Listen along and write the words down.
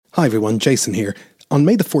Hi everyone, Jason here. On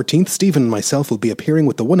May the 14th, Stephen and myself will be appearing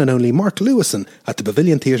with the one and only Mark Lewison at the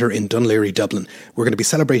Pavilion Theatre in Dunleary, Dublin. We're going to be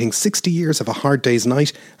celebrating 60 years of A Hard Day's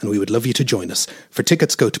Night, and we would love you to join us. For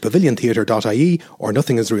tickets, go to paviliontheatre.ie or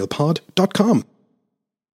nothingisrealpod.com.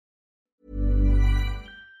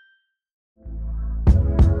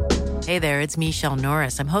 Hey there, it's Michelle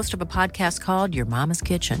Norris. I'm host of a podcast called Your Mama's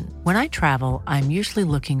Kitchen. When I travel, I'm usually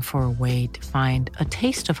looking for a way to find a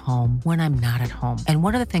taste of home when I'm not at home. And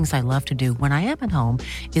one of the things I love to do when I am at home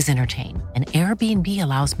is entertain. And Airbnb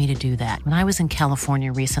allows me to do that. When I was in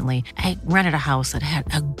California recently, I rented a house that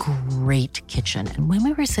had a great kitchen. And when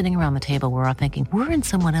we were sitting around the table, we were all thinking, we're in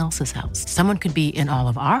someone else's house. Someone could be in all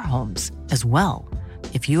of our homes as well.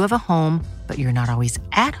 If you have a home, but you're not always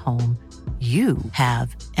at home, you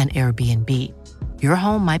have an Airbnb. Your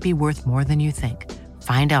home might be worth more than you think.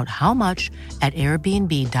 Find out how much at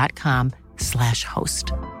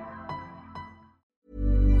airbnb.com/host.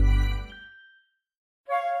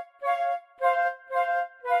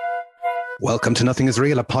 Welcome to Nothing Is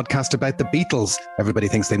Real, a podcast about the Beatles. Everybody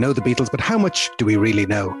thinks they know the Beatles, but how much do we really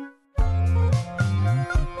know?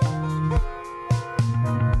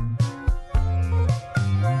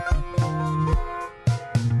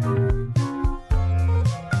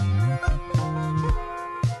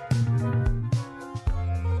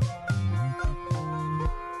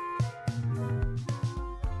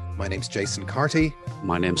 My name's Jason Carty.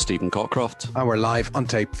 My name's Stephen Cockcroft. And we're live on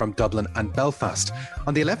tape from Dublin and Belfast.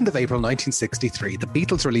 On the 11th of April 1963, the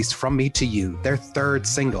Beatles released From Me to You, their third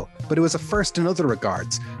single. But it was a first in other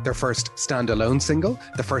regards. Their first standalone single,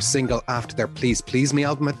 the first single after their Please Please Me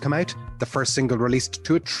album had come out, the first single released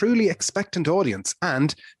to a truly expectant audience,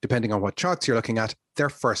 and, depending on what charts you're looking at, their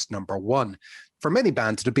first number one. For many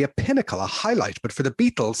bands, it would be a pinnacle, a highlight, but for the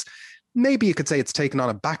Beatles, maybe you could say it's taken on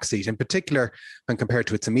a backseat, in particular when compared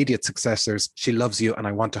to its immediate successors, She Loves You and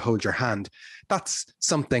I Want to Hold Your Hand. That's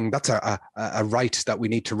something, that's a right that we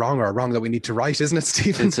need to wrong, or a wrong that we need to right, isn't it,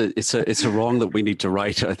 Stephen? It's a wrong that we need to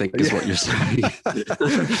right, I think, is what you're saying.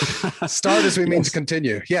 Start as we mean to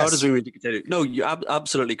continue. Yes. Start as we mean to continue. No, you're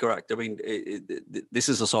absolutely correct. I mean, this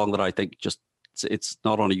is a song that I think just, it's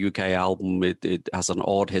not on a UK album. It has an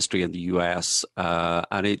odd history in the US,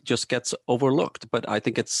 and it just gets overlooked. But I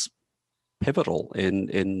think it's pivotal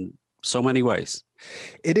in so many ways.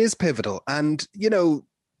 It is pivotal. And, you know,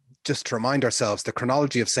 just to remind ourselves, the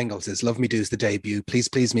chronology of singles is Love Me Do is the debut, Please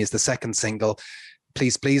Please Me is the second single,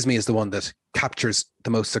 Please Please Me is the one that captures the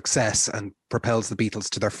most success and propels the Beatles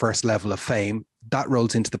to their first level of fame. That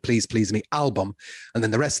rolls into the Please Please Me album. And then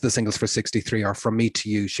the rest of the singles for 63 are From Me to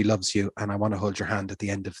You, She Loves You, and I Want to Hold Your Hand at the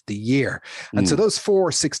end of the year. And so those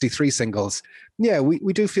 4 63 singles, yeah,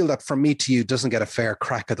 we do feel that From Me to You doesn't get a fair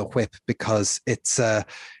crack of the whip, because it's a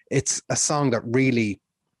song that really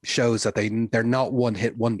shows that they're not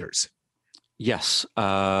one-hit wonders. Yes,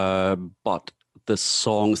 but the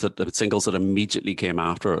singles that immediately came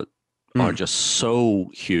after it are just so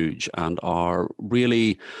huge and are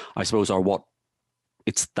really, I suppose,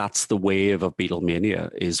 that's the wave of Beatlemania,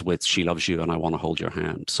 is with She Loves You and I Want to Hold Your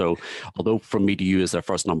Hand. So although From Me to You is their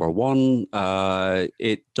first number one,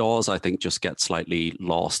 it does, I think, just get slightly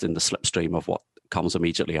lost in the slipstream of what comes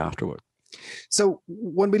immediately afterward. So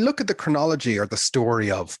when we look at the chronology or the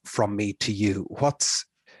story of From Me to You, what's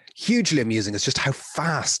hugely amusing is just how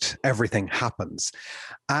fast everything happens.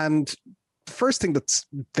 And the first thing that's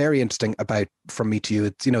very interesting about From Me to You,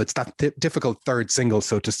 it's, you know, it's that difficult third single,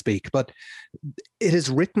 so to speak, but it is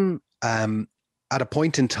written at a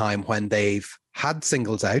point in time when they've had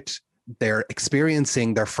singles out, they're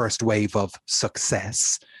experiencing their first wave of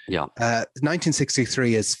success. Yeah.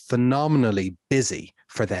 1963 is phenomenally busy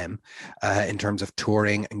for them in terms of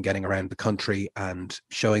touring and getting around the country and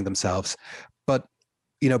showing themselves. But,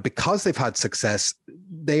 you know, because they've had success,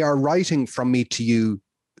 they are writing From Me to You,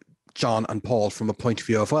 John and Paul, from a point of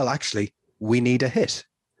view of, well, actually, we need a hit.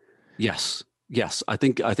 Yes. I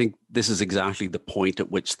think this is exactly the point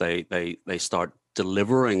at which they start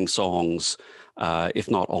delivering songs, if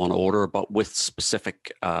not on order, but with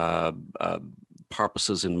specific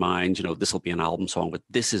purposes in mind. You know, this will be an album song, but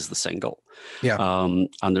this is the single. Yeah.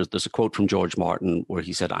 And there's a quote from George Martin where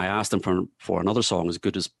he said, I asked them for another song as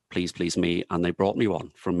good as Please Please Me, and they brought me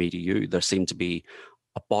one, From Me to You. There seemed to be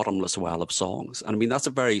a bottomless well of songs. And I mean, that's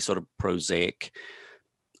a very sort of prosaic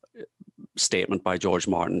statement by George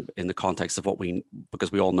Martin in the context of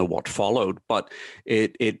because we all know what followed, but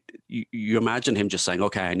you imagine him just saying,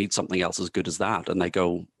 okay, I need something else as good as that. And they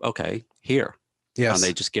go, okay, here. Yes. And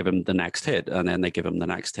they just give him the next hit, and then they give him the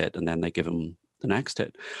next hit, and then they give him the next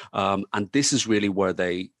hit. And this is really where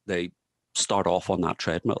they start off on that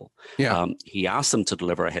treadmill. Yeah. He asked them to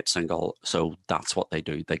deliver a hit single, so that's what they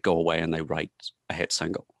do. They go away and they write a hit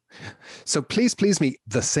single. So Please Please Me,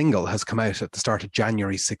 the single, has come out at the start of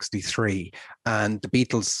January 63, and the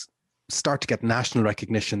Beatles start to get national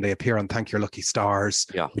recognition. They appear on Thank Your Lucky Stars,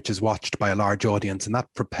 which is watched by a large audience, and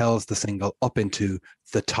that propels the single up into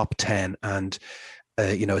the top 10. And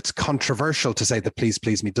it's controversial to say that Please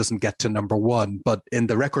Please Me doesn't get to number one, but in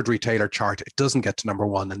the record retailer chart, it doesn't get to number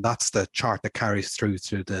one. And that's the chart that carries through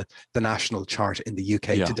to the national chart in the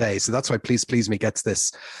UK today. So that's why Please Please Me gets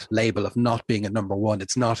this label of not being a number one.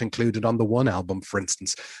 It's not included on the One album, for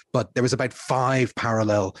instance, but there was about 5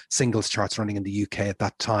 parallel singles charts running in the UK at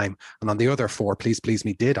that time. And on the other 4, Please Please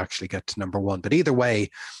Me did actually get to number one. But either way,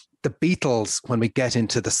 the Beatles, when we get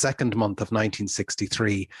into the second month of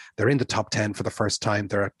 1963, they're in the top 10 for the first time.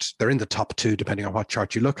 They're in the top 2, depending on what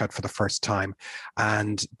chart you look at, for the first time.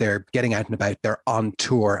 And they're getting out and about. They're on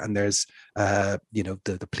tour. And there's,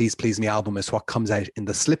 the Please Please Me album is what comes out in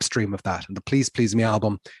the slipstream of that. And the Please Please Me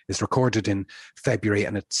album is recorded in February,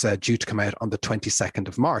 and it's due to come out on the 22nd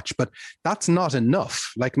of March. But that's not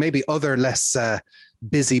enough. Like maybe other less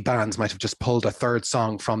busy bands might have just pulled a third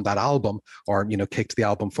song from that album, or kicked the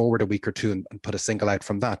album forward a week or two and put a single out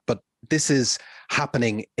from that. But this is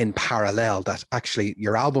happening in parallel, that actually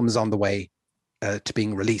your album is on the way to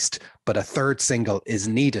being released, but a third single is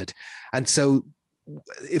needed. And so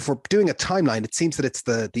if we're doing a timeline, it seems that it's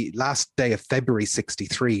the last day of February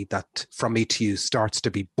 63 that From Me to You starts to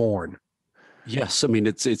be born. Yes, I mean,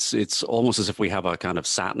 it's almost as if we have a kind of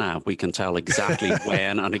sat nav. We can tell exactly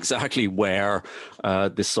when and exactly where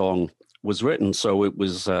this song was written. So it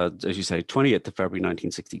was, as you say, 28th of February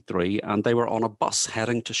 1963, and they were on a bus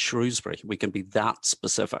heading to Shrewsbury. We can be that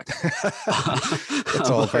specific. It's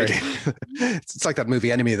all very. It's like that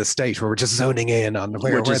movie Enemy of the State, where we're just zoning in on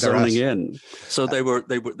where they're zoning in. So they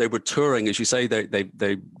were touring, as you say.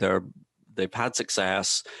 They've had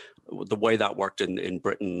success. The way that worked in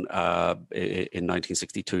Britain in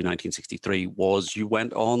 1962, 1963 was you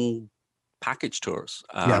went on package tours,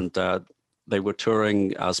 and they were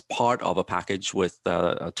touring as part of a package with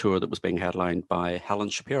a tour that was being headlined by Helen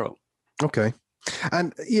Shapiro. Okay.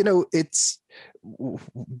 And, it's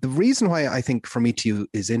the reason why I think From Me to You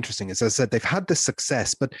is interesting is, as I said, they've had this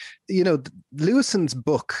success, but, Lewison's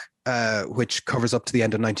book, which covers up to the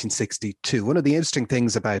end of 1962, one of the interesting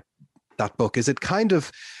things about that book is it kind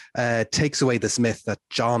of takes away this myth that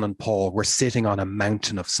John and Paul were sitting on a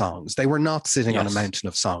mountain of songs. They were not sitting on a mountain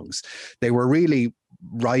of songs. They were really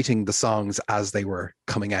writing the songs as they were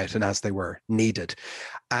coming out and as they were needed.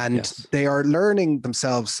 And they are learning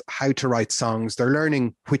themselves how to write songs. They're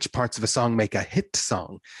learning which parts of a song make a hit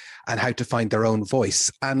song and how to find their own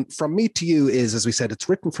voice. And From Me to You is, as we said, it's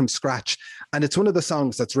written from scratch. And it's one of the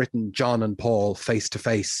songs that's written John and Paul face to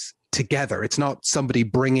face together. It's not somebody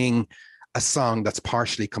bringing a song that's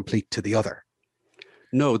partially complete to the other.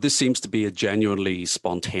 No, this seems to be a genuinely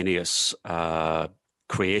spontaneous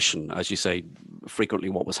creation. As you say, frequently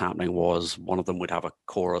what was happening was one of them would have a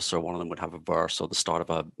chorus, or one of them would have a verse, or the start of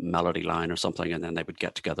a melody line or something, and then they would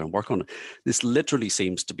get together and work on it. This literally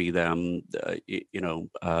seems to be them,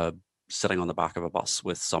 sitting on the back of a bus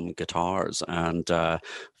with some guitars and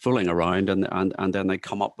fooling around, and then they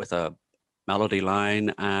come up with a melody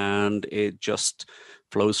line, and it just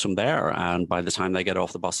flows from there. And by the time they get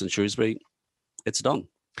off the bus in Shrewsbury, it's done.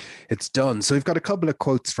 It's done. So we've got a couple of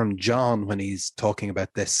quotes from John when he's talking about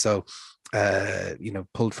this. So,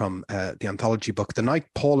 pulled from the anthology book. The night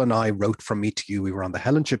Paul and I wrote From Me to You, we were on the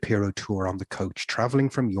Helen Shapiro tour on the coach, traveling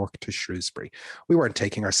from York to Shrewsbury. We weren't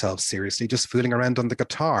taking ourselves seriously, just fooling around on the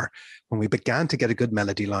guitar. When we began to get a good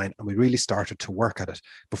melody line, and we really started to work at it.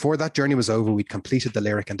 Before that journey was over, we'd completed the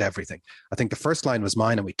lyric and everything. I think the first line was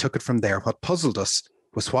mine, and we took it from there. What puzzled us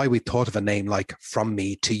was why we thought of a name like From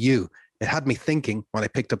Me to You. It had me thinking when I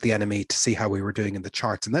picked up the NME to see how we were doing in the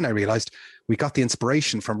charts. And then I realized we got the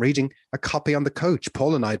inspiration from reading a copy on the coach.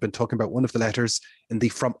 Paul and I had been talking about one of the letters in the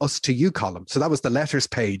From Us to You column. So that was the letters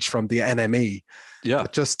page from the NME. Yeah.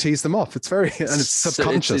 It just teased them off. It's very, and it's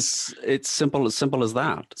subconscious. It's simple as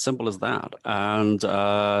that. Simple as that. And,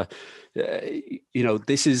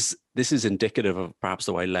 this is indicative of perhaps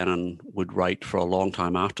the way Lennon would write for a long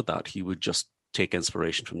time after that. He would just take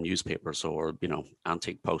inspiration from newspapers or,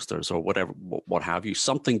 antique posters or whatever, what have you.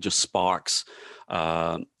 Something just sparks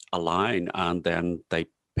a line, and then they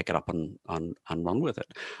pick it up and run with it.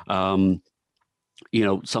 Sometimes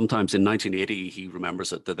in 1980, he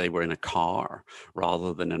remembers that they were in a car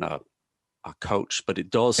rather than in a coach, but it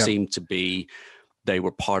does seem to be they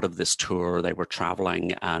were part of this tour. They were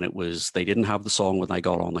traveling, and they didn't have the song when they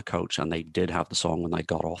got on the coach, and they did have the song when they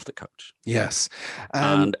got off the coach. Yes.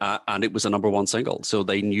 And it was a #1 single. So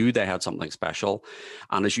they knew they had something special.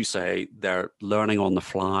 And as you say, they're learning on the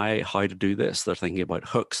fly how to do this. They're thinking about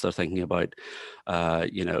hooks. They're thinking about,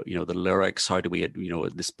 the lyrics. How do we, at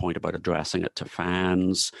this point about addressing it to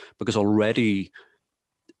fans? Because already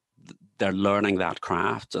they're learning that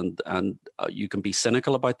craft, and you can be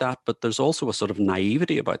cynical about that, but there's also a sort of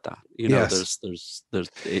naivety about that. Yes. There's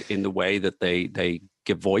in the way that they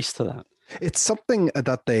give voice to that. It's something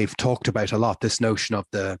that they've talked about a lot, this notion of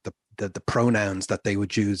the pronouns that they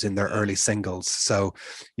would use in their early singles. So,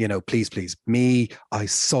 please, please, me, I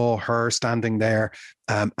saw her standing there.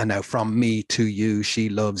 And now from me to you, she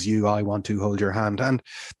loves you, I want to hold your hand. And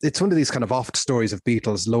it's one of these kind of oft stories of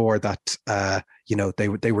Beatles lore that,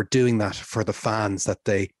 they were doing that for the fans, that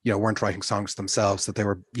they, weren't writing songs themselves, that they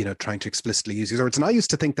were, trying to explicitly use these words. And I used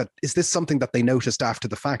to think that, is this something that they noticed after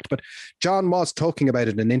the fact? But John was talking about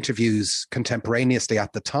it in interviews contemporaneously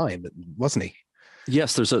at the time, wasn't he?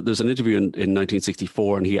 Yes, there's an interview in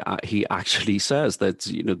 1964, and he actually says that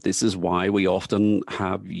this is why we often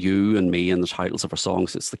have you and me in the titles of our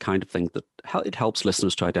songs. It's the kind of thing that it helps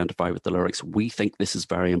listeners to identify with the lyrics. We think this is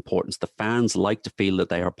very important. The fans like to feel that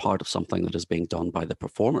they are part of something that is being done by the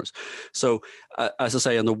performers. So, as I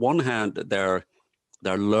say, on the one hand, they're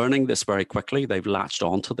learning this very quickly. They've latched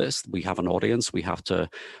onto this. We have an audience. We have to,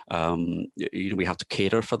 we have to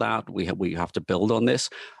cater for that. We have to build on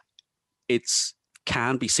this.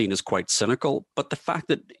 Can be seen as quite cynical, but the fact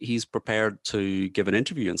that he's prepared to give an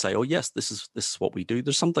interview and say, "Oh yes, this is what we do,"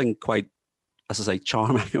 there's something quite, as I say,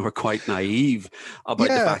 charming or quite naive about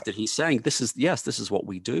the fact that he's saying, this is what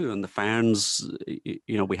we do, and the fans,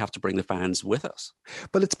 we have to bring the fans with us.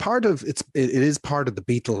 But it is part of the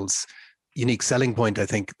Beatles' unique selling point, I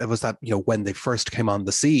think. That was that, when they first came on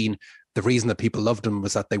the scene, the reason that people loved them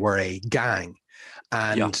was that they were a gang.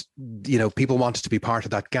 And, people wanted to be part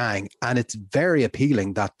of that gang. And it's very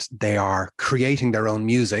appealing that they are creating their own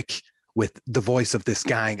music with the voice of this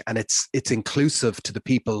gang. And it's inclusive to the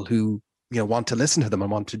people who, want to listen to them and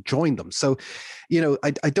want to join them. So,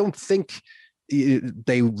 I don't think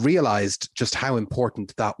they realized just how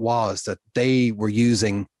important that was, that they were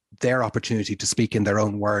using their opportunity to speak in their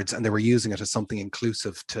own words, and they were using it as something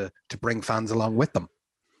inclusive to bring fans along with them.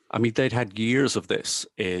 I mean, they'd had years of this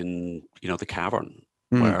in, the Cavern,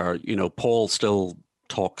 where, Paul still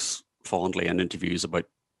talks fondly in interviews about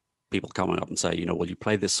people coming up and say, will you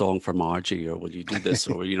play this song for Margie, or will you do this,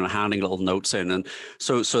 or, handing little notes in. And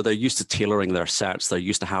so they're used to tailoring their sets. They're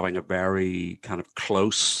used to having a very kind of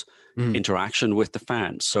close interaction with the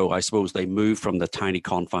fans. So I suppose they move from the tiny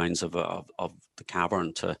confines of the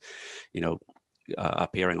Cavern to,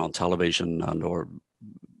 appearing on television or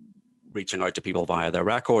reaching out to people via their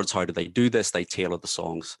records. How do they do this? They tailor the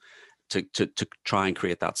songs to try and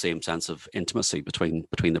create that same sense of intimacy between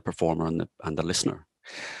the performer and the listener.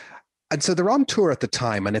 And so they're on tour at the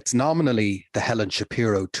time, and it's nominally the Helen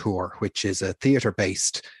Shapiro tour, which is a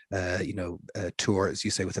theatre-based, tour, as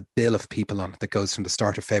you say, with a bill of people on it that goes from the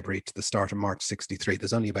start of February to the start of March '63.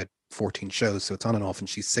 There's only about 14 shows, so it's on and off, and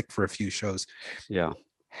she's sick for a few shows. Yeah.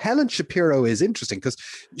 Helen Shapiro is interesting because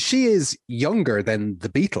she is younger than the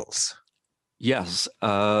Beatles. Yes.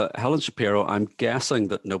 Helen Shapiro, I'm guessing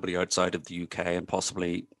that nobody outside of the UK, and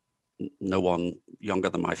possibly no one younger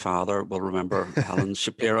than my father, will remember Helen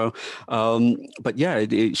Shapiro. But yeah,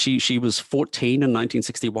 she was 14 in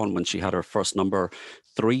 1961 when she had her first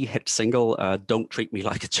 #3 hit single, Don't Treat Me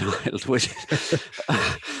Like a Child, which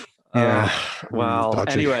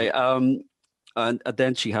anyway, and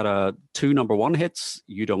then she had 2 #1 hits,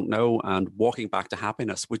 You Don't Know and Walking Back to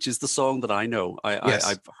Happiness, which is the song that I know.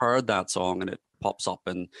 I've heard that song, and it pops up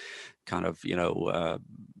in kind of,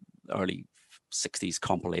 early 60s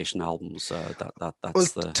compilation albums.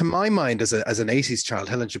 To my mind, as an 80s child,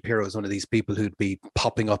 Helen Shapiro is one of these people who'd be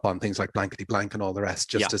popping up on things like Blankety Blank and all the rest,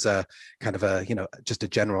 just as a kind of just a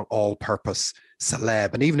general all-purpose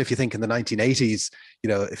celeb. And even if you think in the 1980s,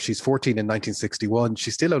 if she's 14 in 1961,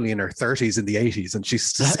 she's still only in her 30s in the 80s, and she's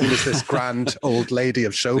seen as this grand old lady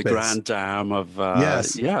of showbiz, the grand dame of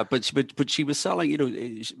yes, yeah. But she was selling.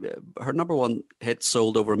 Her #1 hit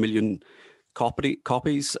sold over 1 million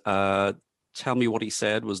copies. Tell Me What He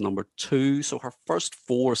Said was #2. So her first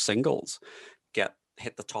 4 singles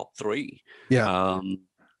hit the top 3. Yeah.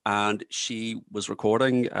 and she was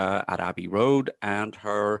recording at Abbey Road, and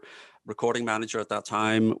her recording manager at that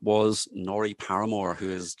time was Norrie Paramor, who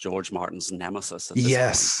is George Martin's nemesis at this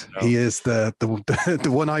Yes, point. he is the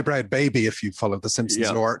one eyebrow baby, if you follow the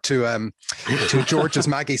Simpsons lore, to George's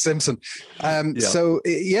Maggie Simpson. So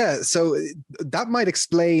that might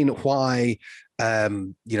explain why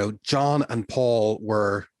John and Paul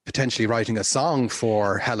were potentially writing a song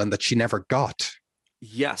for Helen that she never got.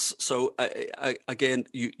 Yes. So again,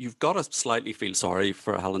 you've got to slightly feel sorry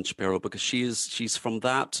for Helen Shapiro, because she's from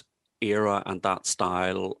that era and that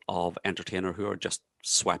style of entertainer who are just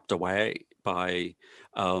swept away by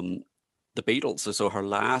the Beatles. So her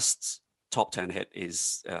last top 10 hit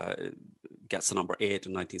gets to number 8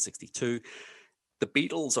 in 1962. The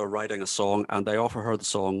Beatles are writing a song and they offer her the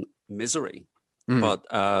song Misery, but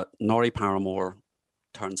Norrie Paramor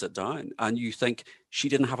turns it down. And you think she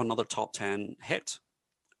didn't have another top 10 hit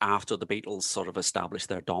after the Beatles sort of established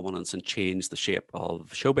their dominance and changed the shape of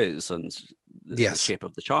showbiz and the shape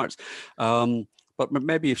of the charts. But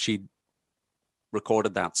maybe if she'd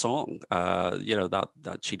recorded that song,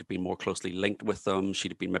 that she'd have been more closely linked with them.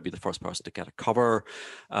 She'd have been maybe the first person to get a cover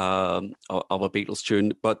of a Beatles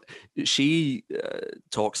tune. But she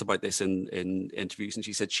talks about this in interviews, and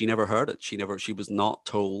she said she never heard it. She was not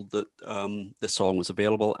told that the song was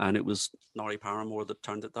available, and it was Norrie Paramor that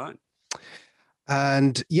turned it down.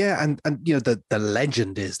 And the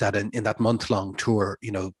legend is that in that month-long tour,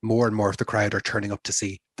 more and more of the crowd are turning up to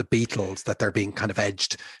see the Beatles, that they're being kind of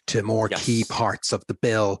edged to more key parts of the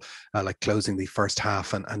bill, like closing the first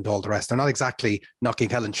half and all the rest. They're not exactly knocking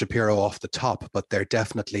Helen Shapiro off the top, but they're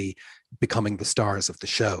definitely becoming the stars of the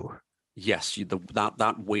show. Yes,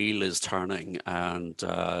 that wheel is turning, and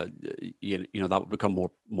that would become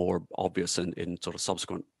more obvious in sort of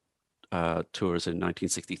subsequent tours in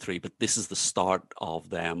 1963, but this is the start of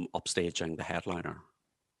them upstaging the headliner.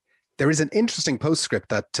 There is an interesting postscript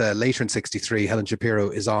that later in 63, Helen Shapiro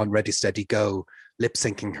is on Ready, Steady, Go, lip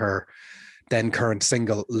syncing her then current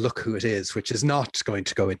single, Look Who It Is, which is not going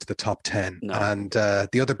to go into the top 10. No. And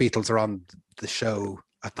the other Beatles are on the show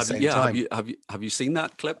at the same time. Have you seen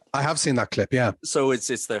that clip? I have seen that clip, yeah. So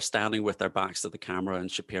it's they're standing with their backs to the camera,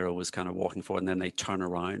 and Shapiro was kind of walking forward, and then they turn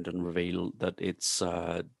around and reveal that it's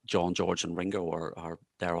John, George, and Ringo are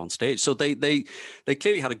there on stage. So they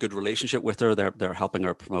clearly had a good relationship with her. They're helping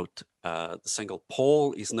her promote the single.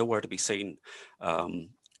 Paul is nowhere to be seen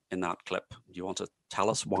in that clip. Do you want to tell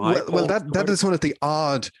us why? Well, that is one of the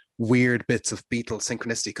odd, weird bits of Beatles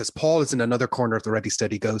synchronicity, because Paul is in another corner of the Ready,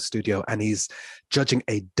 Steady, Go studio, and he's judging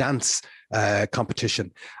a dance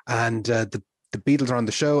competition, and the Beatles are on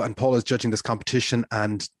the show, and Paul is judging this competition,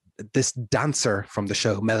 and this dancer from the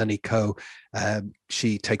show, Melanie Coe,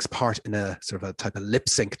 she takes part in a sort of a type of lip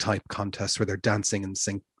sync type contest where they're dancing and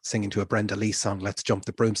singing to a Brenda Lee song, Let's Jump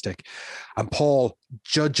the Broomstick. And Paul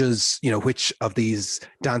judges, which of these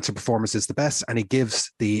dancer performers is the best, and he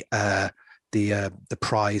gives the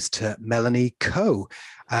prize to Melanie Coe.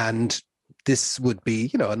 And this would be,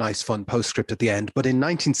 a nice fun postscript at the end. But in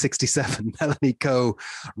 1967, Melanie Coe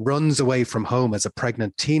runs away from home as a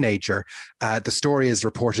pregnant teenager. The story is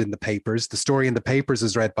reported in the papers. The story in the papers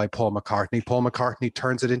is read by Paul McCartney. Paul McCartney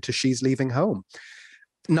turns it into She's Leaving Home,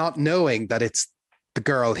 not knowing that it's the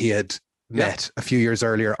girl he had met a few years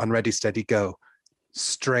earlier on Ready, Steady, Go.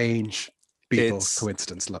 Strange Beatles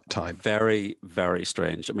coincidence time. Very, very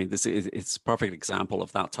strange. I mean, it's a perfect example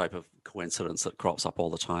of that type of coincidence that crops up all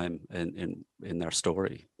the time in their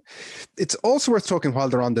story. It's also worth talking while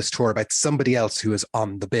they're on this tour about somebody else who is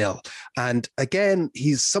on the bill. And again,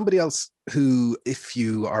 he's somebody else who, if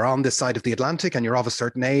you are on this side of the Atlantic and you're of a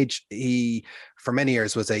certain age, he, for many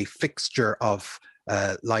years, was a fixture of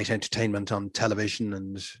light entertainment on television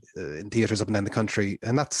and in theatres up and down the country.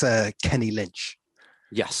 And that's Kenny Lynch.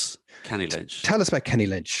 Yes, Kenny Lynch. Tell us about Kenny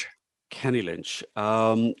Lynch. Kenny Lynch.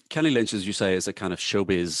 Kenny Lynch, as you say, is a kind of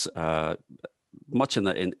showbiz, much in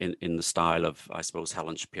the style of, I suppose,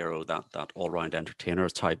 Helen Shapiro, that all-round entertainer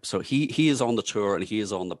type. So he is on the tour and he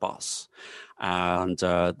is on the bus, and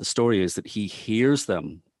the story is that he hears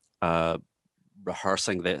them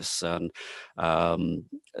rehearsing this, and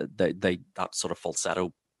they that sort of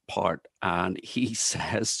falsetto part, and he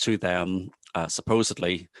says to them,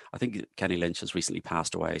 supposedly, I think Kenny Lynch has recently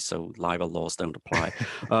passed away, so libel laws don't apply.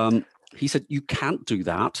 He said, "You can't do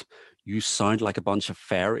that. You sound like a bunch of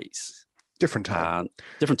fairies." Different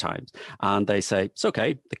times. And they say, "It's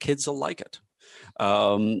okay. The kids will like it."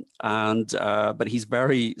 But he's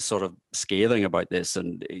very sort of scathing about this,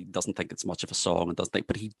 and he doesn't think it's much of a song, and doesn't think.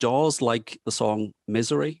 But he does like the song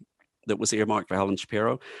 "Misery." that was earmarked for Helen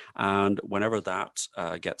Shapiro. And whenever that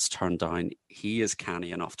gets turned down, he is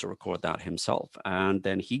canny enough to record that himself. And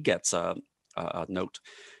then he gets a note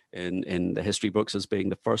in the history books as being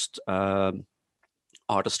the first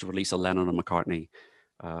artist to release a Lennon and McCartney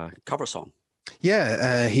cover song.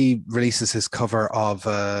 Yeah, he releases his cover of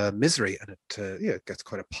Misery, and it gets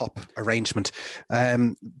quite a pop arrangement.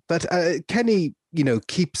 But Kenny,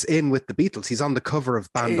 keeps in with the Beatles. He's on the cover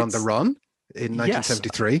of Band on the Run in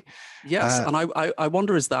 1973. Yes, and I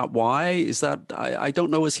wonder, is that why? Is that, I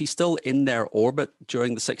don't know, is he still in their orbit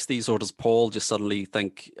during the 60s, or does Paul just suddenly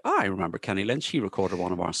think, I remember Kenny Lynch, he recorded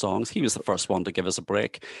one of our songs. He was the first one to give us a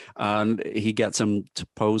break, and he gets him to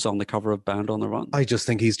pose on the cover of Band on the Run. I just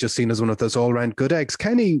think he's just seen as one of those all-round good eggs.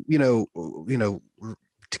 Kenny, to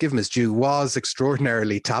give him his due, was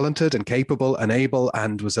extraordinarily talented and capable and able,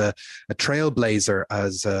 and was a trailblazer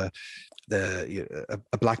as a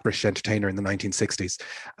Black British entertainer in the 1960s.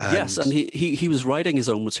 Yes, and he was writing his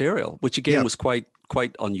own material, which again was quite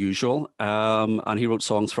unusual. And he wrote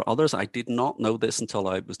songs for others. I did not know this until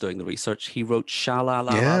I was doing the research. He wrote Sha La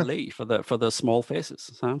La La Lee for the Small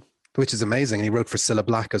Faces. So. Which is amazing. And he wrote for Cilla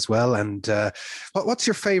Black as well. And what's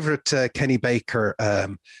your favorite Kenny Baker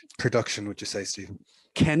production, would you say, Stephen?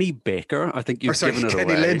 Kenny Baker, I think you've given it away.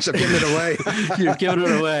 Kenny Lynch, I've given it away. You've given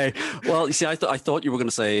it away. Well, you see, I thought you were going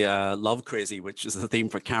to say Love Crazy, which is the theme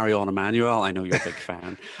for Carry On Emmanuel. I know you're a big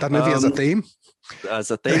fan. That movie has a theme?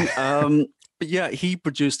 As a theme. But yeah, he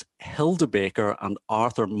produced Hilda Baker and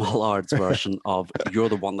Arthur Mullard's version of You're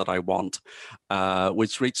the One That I Want,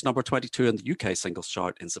 which reached number 22 in the UK singles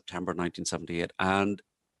chart in September 1978. And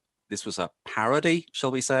this was a parody,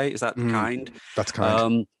 shall we say? Is that kind? That's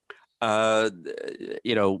kind. Hilda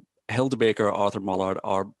Baker, Arthur Mullard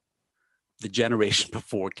are the generation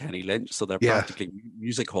before Kenny Lynch, so they're practically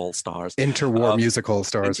music hall stars. Interwar music hall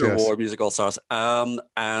stars, music hall stars.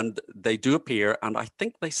 And they do appear, and I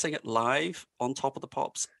think they sing it live on Top of the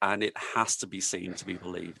Pops, and it has to be seen to be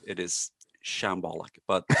believed. It is shambolic,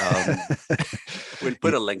 but we'll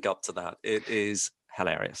put a link up to that. It is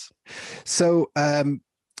hilarious. So,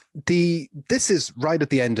 this is right at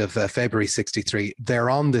the end of February 63. They're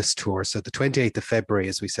on this tour. So the 28th of February,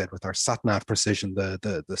 as we said, with our sat-nav precision,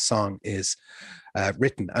 the song is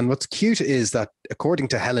written. And what's cute is that, according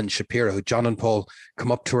to Helen Shapiro, John and Paul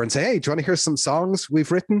come up to her and say, hey, do you want to hear some songs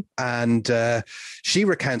we've written? And she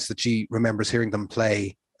recounts that she remembers hearing them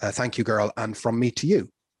play Thank You Girl and From Me to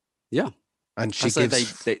You. Yeah. And she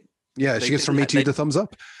gives From Me to You the thumbs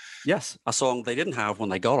up. Yes, a song they didn't have when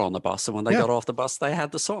they got on the bus, and when they got off the bus, they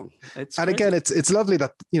had the song. Again, it's lovely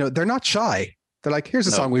that they're not shy. They're like, here's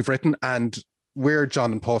a song we've written, and we're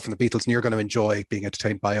John and Paul from the Beatles, and you're going to enjoy being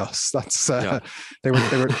entertained by us. That's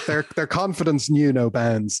their confidence knew no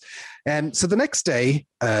bounds. And so the next day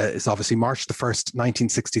is obviously March the 1st,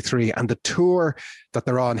 1963, and the tour that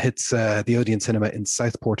they're on hits the Odeon Cinema in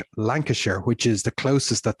Southport, Lancashire, which is the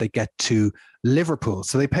closest that they get to Liverpool.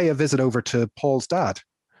 So they pay a visit over to Paul's dad.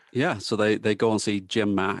 Yeah, so they go and see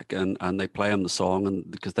Jim Mack and they play him the song,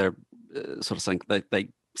 and because they're sort of think they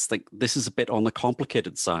think this is a bit on the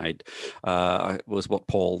complicated side, was what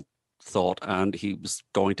Paul thought, and he was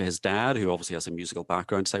going to his dad, who obviously has a musical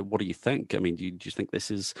background, to say, "What do you think? I mean, do you think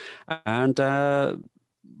this is?" And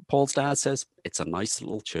Paul's dad says, "It's a nice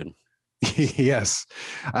little tune." Yes,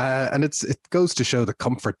 and it goes to show the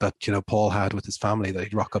comfort that Paul had with his family, that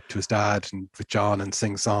he'd rock up to his dad and with John and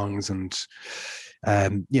sing songs, and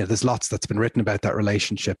there's lots that's been written about that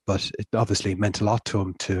relationship, but it obviously meant a lot to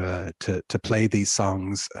him to play these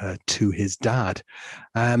songs to his dad.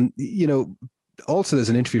 Also, there's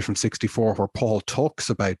an interview from 64 where Paul talks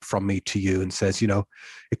about From Me to You and says,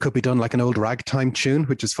 it could be done like an old ragtime tune,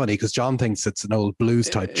 which is funny because John thinks it's an old blues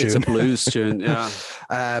type tune. It's a blues tune, yeah.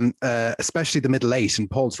 Especially the middle eight, and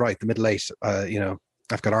Paul's right, the middle eight,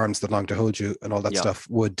 I've got arms that long to hold you and all that stuff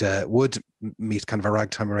would meet kind of a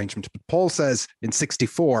ragtime arrangement. But Paul says in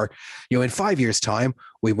 64, in 5 years' time,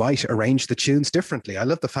 we might arrange the tunes differently. I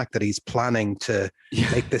love the fact that he's planning to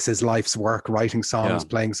make this his life's work, writing songs,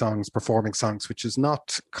 playing songs, performing songs, which is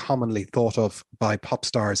not commonly thought of by pop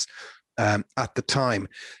stars at the time.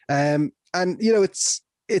 It's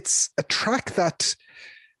a track that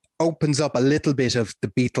opens up a little bit of the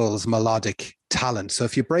Beatles' melodic talent. So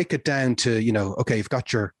if you break it down to, okay, you've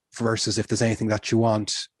got your verses, if there's anything that you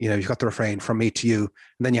want, you've got the refrain, From Me to You,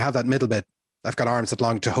 and then you have that middle bit, I've got arms that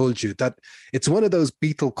long to hold you. That it's one of those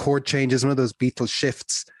Beatle chord changes, one of those Beatle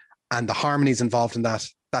shifts, and the harmonies involved in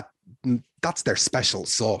that's their special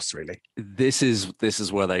sauce, really. This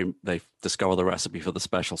is where they discover the recipe for the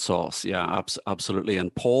special sauce. Yeah, absolutely.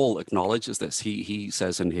 And Paul acknowledges this. He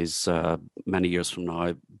says in his Many Years From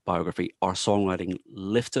Now biography, our songwriting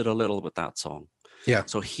lifted a little with that song. Yeah.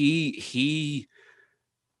 So he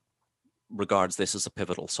regards this as a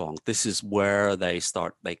pivotal song. This is where they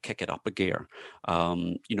kick it up a gear.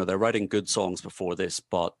 They're writing good songs before this,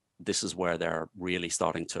 but this is where they're really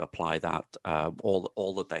starting to apply that,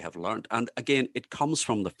 all that they have learned. And again, it comes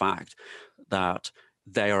from the fact that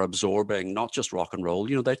they are absorbing not just rock and roll.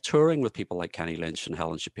 They're touring with people like Kenny Lynch and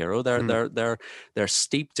Helen Shapiro. They're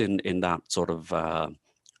steeped in that sort of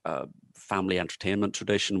family entertainment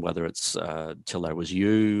tradition, whether it's Till There Was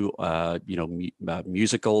You,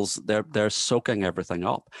 musicals. They're soaking everything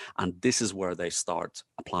up, and this is where they start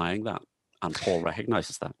applying that. And Paul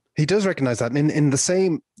recognizes that. He does recognize that. And in the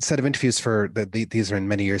same set of interviews these are in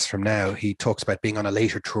Many Years From Now, he talks about being on a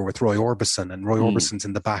later tour with Roy Orbison, and Roy Orbison's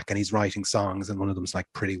in the back and he's writing songs, and one of them's like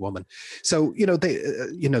Pretty Woman. So,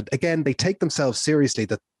 again, they take themselves seriously,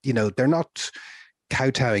 that, they're not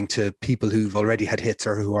kowtowing to people who've already had hits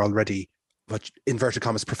or who are already, inverted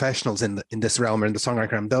commas, professionals in this realm or in the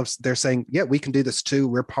songwriting realm. They're saying, yeah, we can do this too.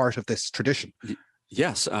 We're part of this tradition.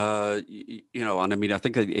 Yes, and I mean, I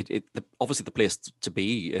think obviously the place to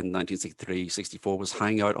be in 1963, 64 was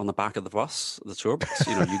hanging out on the back of the bus, the tour bus.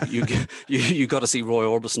 You got to see Roy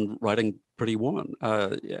Orbison writing Pretty Woman.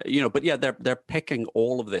 But yeah, they're picking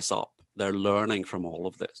all of this up. They're learning from all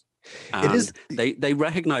of this, and they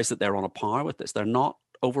recognize that they're on a par with this. They're not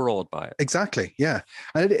overawed by it. Exactly, yeah,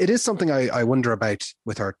 and it is something I wonder about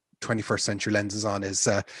with our 21st century lenses on, is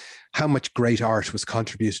how much great art was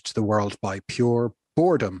contributed to the world by pure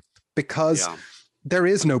boredom, because there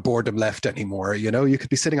is no boredom left anymore. You could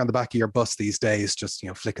be sitting on the back of your bus these days, just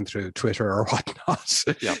flicking through Twitter or whatnot,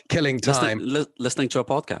 killing time, listening to a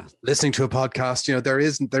podcast.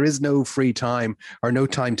 There is no free time or no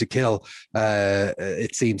time to kill,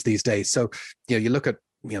 it seems, these days. So you look at,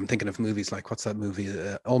 I'm thinking of movies like, what's that movie,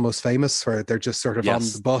 Almost Famous, where they're just sort of on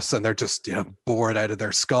the bus and they're just bored out of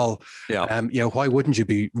their skull. Why wouldn't you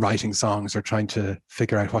be writing songs or trying to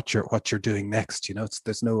figure out what you're doing next?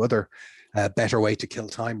 There's no other better way to kill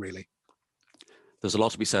time, really. There's a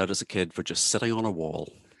lot to be said as a kid for just sitting on a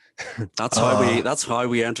wall. That's how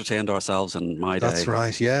we entertained ourselves in my day. That's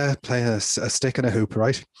right. Yeah, playing a stick and a hoop,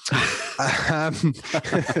 right?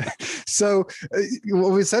 So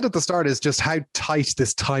what we said at the start is just how tight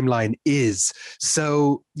this timeline is.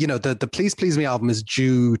 So the Please Please Me album is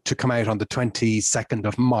due to come out on the 22nd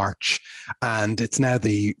of March, and it's now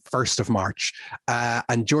the 1st of March.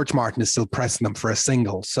 And George Martin is still pressing them for a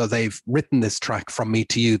single. So they've written this track, From Me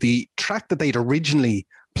to You, the track that they'd originally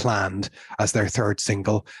planned as their third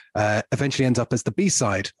single, eventually ends up as the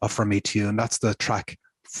B-side of From Me to You, and that's the track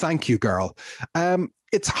Thank You Girl.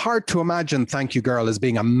 It's hard to imagine Thank You Girl as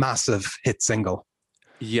being a massive hit single.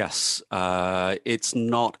 Yes, it's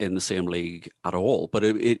not in the same league at all, but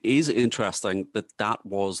it is interesting that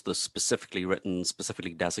was the specifically written,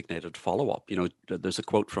 specifically designated follow-up. There's a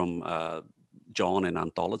quote from John in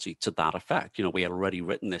Anthology to that effect. We had already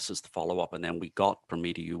written this as the follow-up, and then we got From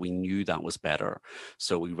Me to You. We knew that was better,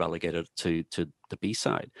 so we relegated it to the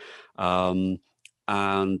B-side. But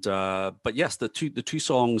yes, the two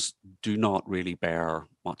songs do not really bear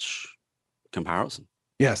much comparison.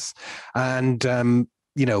 Yes, and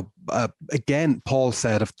again, Paul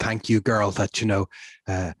said of Thank You Girl that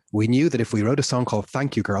we knew that if we wrote a song called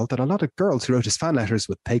Thank You Girl, that a lot of girls who wrote us fan letters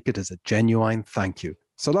would take it as a genuine thank you.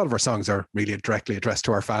 So a lot of our songs are really directly addressed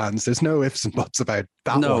to our fans. There's no ifs and buts about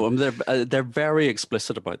that. No, one. They're very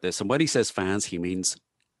explicit about this. And when he says fans, he means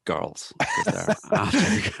girls.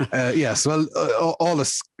 Yes, well, all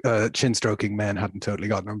us chin-stroking men hadn't totally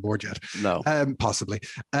gotten on board yet. No. Possibly.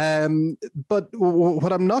 But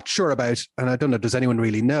what I'm not sure about, and I don't know, does anyone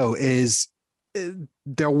really know, is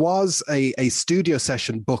there was a studio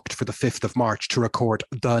session booked for the 5th of March to record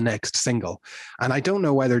the next single. And I don't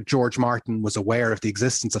know whether George Martin was aware of the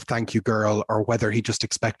existence of Thank You Girl, or whether he just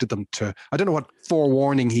expected them to, I don't know what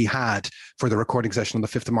forewarning he had for the recording session on the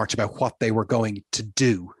 5th of March about what they were going to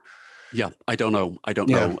do. Yeah, I don't know.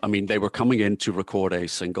 I mean, they were coming in to record a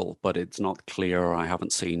single, but it's not clear. I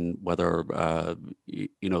haven't seen whether,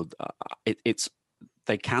 it's,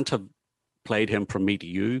 they can't have played him From Me to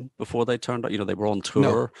You before they turned out. They were on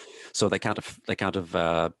tour, so they can't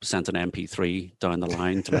have sent an MP3 down the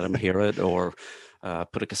line to let him hear it, or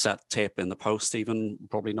put a cassette tape in the post. Even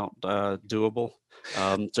probably not doable.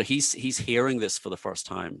 So he's hearing this for the first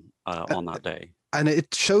time on that day. And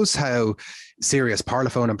it shows how serious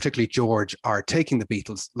Parlophone and particularly George are taking the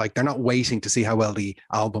Beatles. Like, they're not waiting to see how well the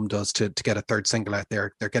album does to get a third single out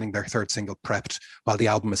there. They're getting their third single prepped while the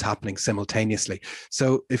album is happening simultaneously.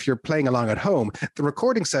 So if you're playing along at home, the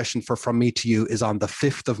recording session for From Me to You is on the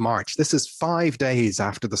 5th of March. This is 5 days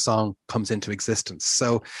after the song comes into existence.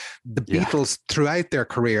 So the Beatles throughout their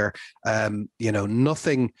career,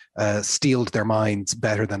 nothing steeled their minds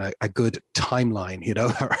better than a good timeline,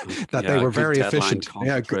 that they were very efficient.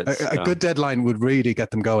 A good deadline would really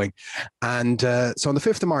get them going. And so on the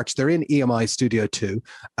 5th of March, they're in EMI Studio 2.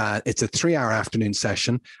 It's a 3-hour afternoon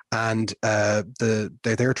session, and they're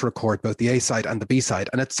there to record both the A side and the B side.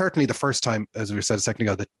 And it's certainly the first time, as we said a second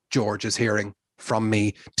ago, that George is hearing From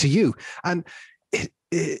Me to You. And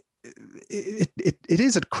it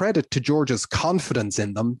is a credit to George's confidence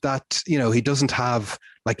in them that, he doesn't have,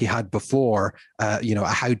 like he had before, a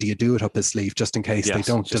how do you do it up his sleeve just in case they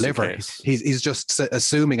don't deliver. He's just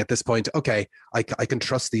assuming at this point, okay, I can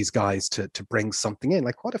trust these guys to bring something in.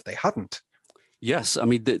 Like, what if they hadn't? Yes, I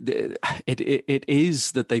mean, it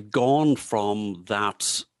is that they've gone from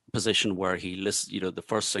that position where he lists, the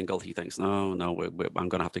first single, he thinks, no, I'm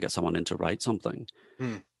going to have to get someone in to write something.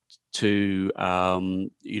 To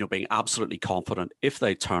being absolutely confident if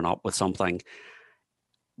they turn up with something,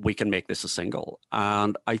 we can make this a single.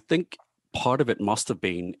 And I think part of it must have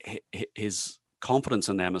been his confidence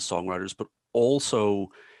in them as songwriters, but also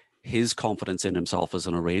his confidence in himself as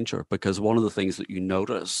an arranger, because one of the things that you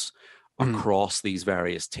notice across these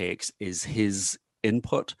various takes is his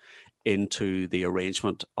input into the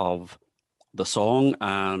arrangement of the song.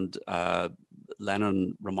 And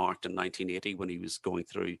Lennon remarked in 1980 when he was going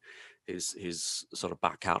through his sort of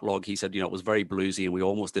back catalogue, he said, it was very bluesy and we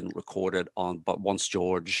almost didn't record it but once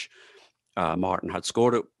George Martin had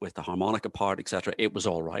scored it with the harmonica part, etc., it was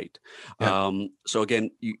all right. So again,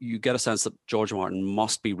 you get a sense that George Martin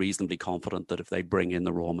must be reasonably confident that if they bring in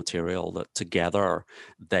the raw material, that together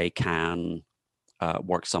they can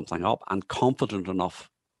work something up, and confident enough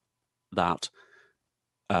that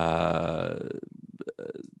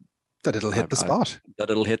that it'll hit the spot. That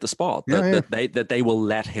it'll hit the spot. That they will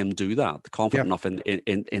let him do that. Confident enough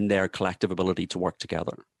in their collective ability to work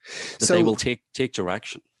together. That they will take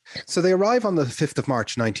direction. So they arrive on the 5th of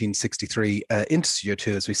March, 1963, into Studio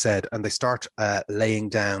 2, as we said, and they start laying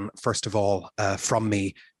down, first of all, From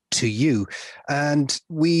Me to You. And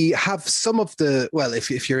we have some of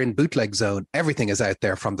if you're in bootleg zone, everything is out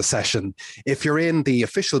there from the session. If you're in the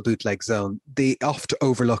official bootleg zone, the oft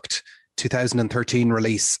overlooked 2013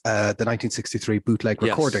 release, the 1963 bootleg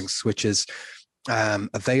recordings, which is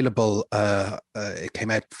available. It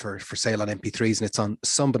came out for sale on MP3s, and it's on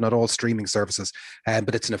some but not all streaming services.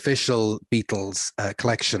 But it's an official Beatles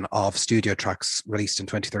collection of studio tracks released in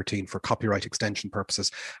 2013 for copyright extension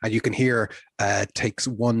purposes. And you can hear takes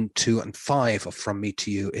 1, 2, and 5 of From Me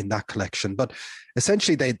to You in that collection. But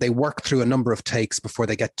essentially, they work through a number of takes before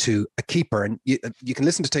they get to a keeper. And you can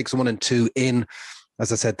listen to takes 1 and 2 in,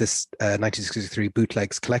 as I said, this 1963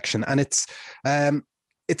 bootlegs collection. And it's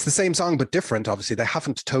the same song, but different. Obviously, they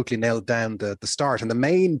haven't totally nailed down the start. And the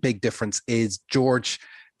main big difference is George,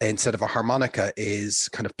 instead of a harmonica, is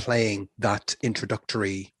kind of playing that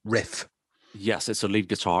introductory riff. Yes, it's a lead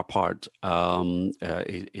guitar part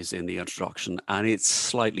is in the introduction, and it's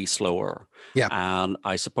slightly slower. Yeah, and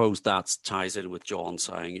I suppose that ties in with John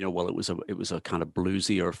saying, it was a kind of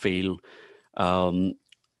bluesier feel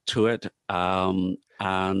to it.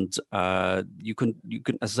 And you can,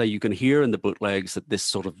 as I say, you can hear in the bootlegs that this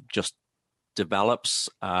sort of just develops.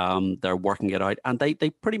 They're working it out, and they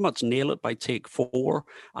pretty much nail it by take 4.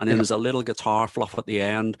 And then there's a little guitar fluff at the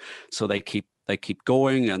end, so they keep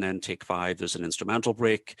going. And then take 5, there's an instrumental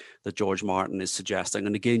break that George Martin is suggesting.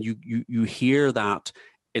 And again, you hear that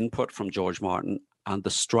input from George Martin, and the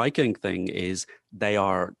striking thing is they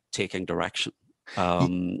are taking direction.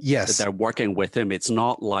 Yes, they're working with him. It's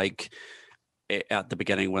not like at the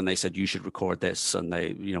beginning when they said you should record this, and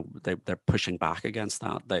they're pushing back against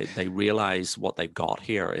that. They realize what they've got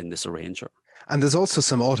here in this arranger. And there's also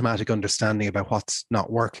some automatic understanding about what's not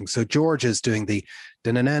working. So George is doing the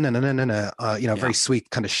very sweet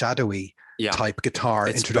kind of shadowy type guitar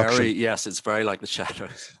introduction. It's very like the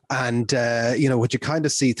Shadows. And what you kind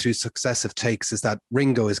of see through successive takes is that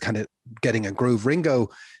Ringo is kind of getting a groove. Ringo,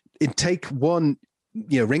 in take 1,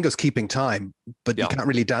 Ringo's keeping time, but you can't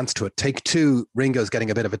really dance to it. Take 2, Ringo's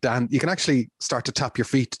getting a bit of a dance. You can actually start to tap your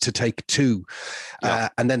feet to take 2.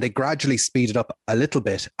 And then they gradually speed it up a little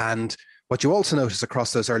bit. And what you also notice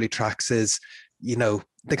across those early tracks is,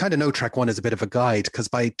 they kind of know track 1 is a bit of a guide, because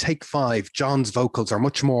by take 5, John's vocals are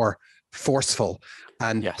much more forceful.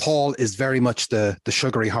 And Paul is very much the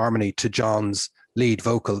sugary harmony to John's lead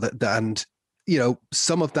vocal, and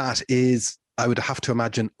some of that is, I would have to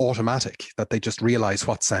imagine, automatic, that they just realize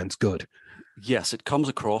what sounds good. Yes, it comes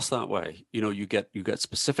across that way. You get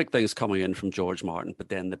specific things coming in from George Martin, but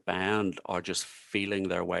then the band are just feeling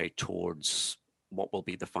their way towards what will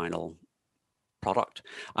be the final product.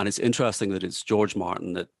 And it's interesting that it's George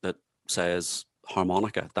Martin that says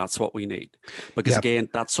harmonica, that's what we need. Because again,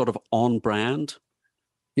 that's sort of on brand.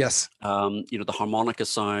 Yes. The harmonica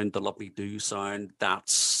sound, the Love Me Do sound,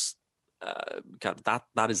 that's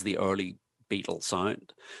that is the early Beatles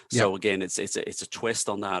sound. So again, it's a twist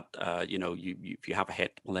on that. If you have a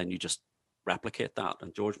hit, well, then you just replicate that.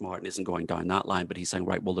 And George Martin isn't going down that line, but he's saying,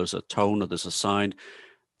 right, well, there's a tone or there's a sound.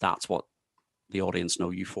 That's what the audience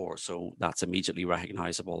know you for. So that's immediately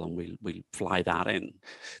recognizable, and we'll fly that in.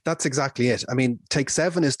 That's exactly it. I mean, Take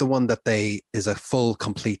 7 is the one that is a full,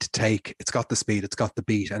 complete take. It's got the speed, it's got the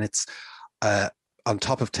beat, and it's on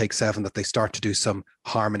top of Take 7 that they start to do some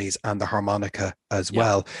harmonies and the harmonica as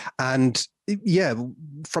well. And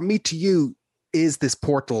From Me to You is this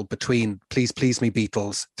portal between Please Please Me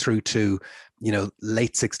Beatles through to,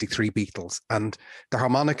 late 63 Beatles. And the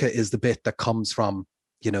harmonica is the bit that comes from,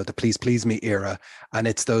 the Please Please Me era. And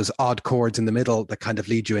it's those odd chords in the middle that kind of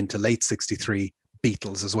lead you into late 63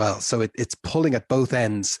 Beatles as well. So it's pulling at both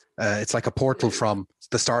ends. It's like a portal from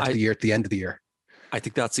the start of the year to the end of the year. I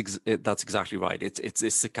think that's exactly right.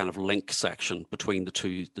 It's the kind of link section between the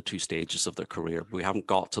two stages of their career. We haven't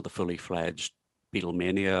got to the fully fledged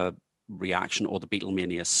Beatlemania reaction or the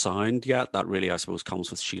Beatlemania sound yet. That really, I suppose,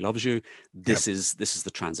 comes with She Loves You. This is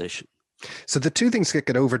the transition. So the two things that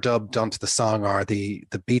get overdubbed onto the song are the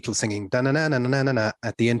Beatles singing da-na-na-na-na-na-na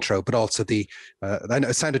at the intro, but also I know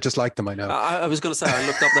it sounded just like them. I know. I was going to say, I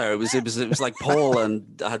looked up there. It was like Paul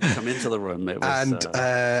and had come into the room. It was,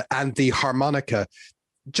 and the harmonica,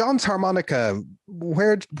 John's harmonica.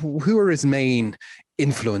 Who are his main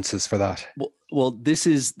influences for that? Well, it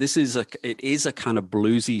is a kind of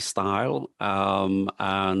bluesy style,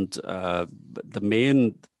 and the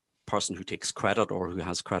main person who takes credit or who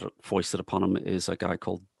has credit foisted upon him is a guy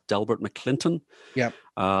called Delbert McClinton. Yeah.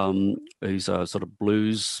 He's a sort of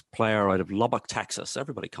blues player out of Lubbock, Texas.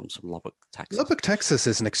 Everybody comes from Lubbock, Texas. Lubbock, Texas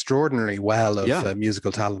is an extraordinary well of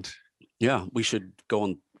musical talent. Yeah, we should go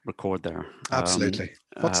and record there. Absolutely.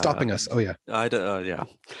 What's stopping us? Oh yeah.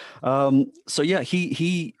 So yeah,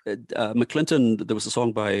 he McClinton. There was a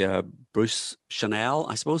song by Bruce Chanel.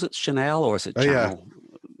 I suppose it's Chanel, or is it Channel? Yeah.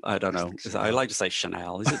 I don't know. I like to say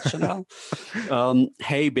Chanel. Is it Chanel?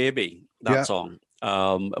 Hey Baby, that song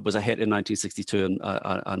was a hit in 1962,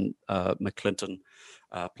 and McClinton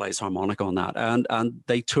plays harmonica on that, and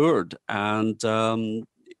they toured, and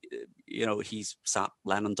he sat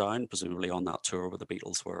Lennon down, presumably on that tour where the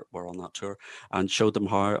Beatles were on that tour, and showed them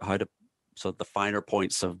how to the finer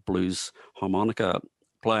points of blues harmonica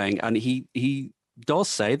playing, and he does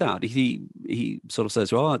say that. He sort of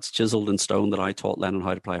says, well, it's chiseled in stone that I taught Lennon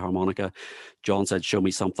how to play harmonica. John said, show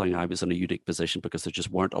me something. I was in a unique position because there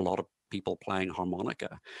just weren't a lot of people playing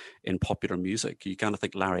harmonica in popular music. You kind of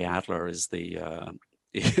think Larry Adler is the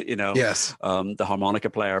the harmonica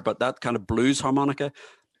player, but that kind of blues harmonica.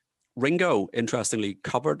 Ringo, interestingly,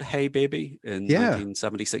 covered Hey Baby in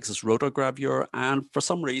 1976's Rotogravure, and for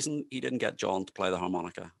some reason he didn't get John to play the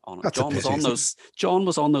harmonica on it. John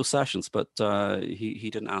was on those sessions, but he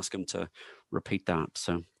didn't ask him to repeat that.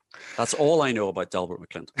 So that's all I know about Delbert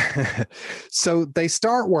McClinton. So they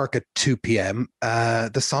start work at 2 p.m.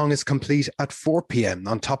 The song is complete at 4 p.m.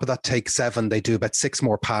 On top of that, Take 7, they do about 6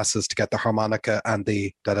 more passes to get the harmonica and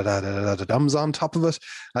the da-da-da-da-da-dums on top of it.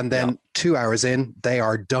 And then 2 hours in, they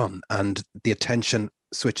are done. And the attention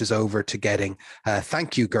switches over to getting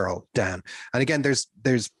Thank You Girl down. And again, there's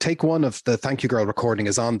take 1 of the Thank You Girl recording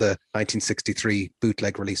is on the 1963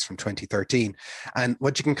 bootleg release from 2013. And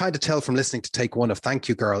what you can kind of tell from listening to take 1 of Thank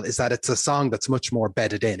You Girl is that it's a song that's much more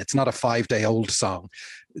bedded in. It's not a 5-day-old song.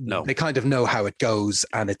 No. They kind of know how it goes,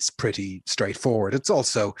 and it's pretty straightforward. It's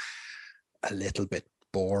also a little bit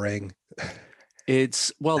boring.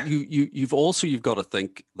 It's, well, you've got to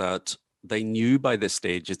think that they knew by this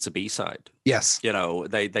stage it's a B-side. Yes.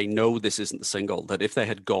 They know this isn't the single, that if they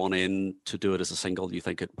had gone in to do it as a single, you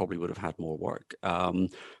think it probably would have had more work.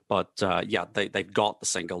 But they've got the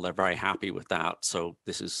single. They're very happy with that. So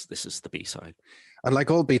this is the B-side. And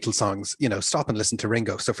like all Beatles songs, stop and listen to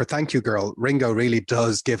Ringo. So for Thank You Girl, Ringo really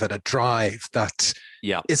does give it a drive that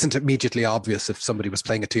isn't immediately obvious if somebody was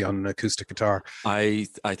playing it to you on an acoustic guitar. I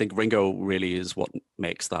think Ringo really is what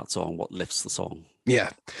makes that song, what lifts the song.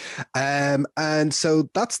 Yeah. And so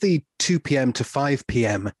that's the 2 p.m. to 5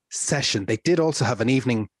 p.m. session. They did also have an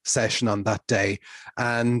evening session on that day.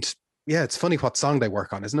 And yeah, it's funny what song they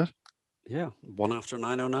work on, isn't it? Yeah, One After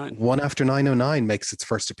 909. One After 909 makes its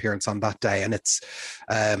first appearance on that day, and it's,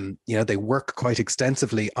 they work quite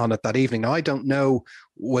extensively on it that evening. Now, I don't know,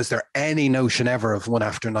 was there any notion ever of One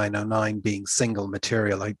After 909 being single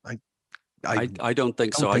material? I don't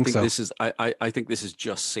think so. Think so. This is I think this is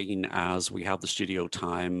just seen as we have the studio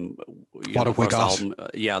time. What have we got?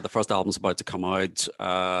 The first album's about to come out.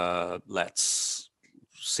 Let's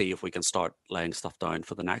see if we can start laying stuff down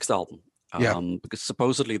for the next album. Because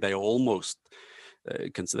supposedly they almost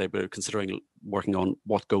they were considering working on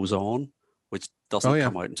What Goes On, which doesn't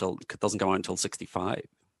come out until 65.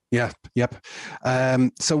 Yep.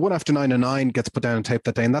 So One After 909 gets put down on tape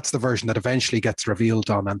that day, and that's the version that eventually gets revealed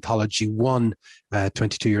on Anthology 1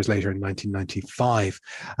 22 years later in 1995.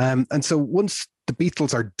 And so once the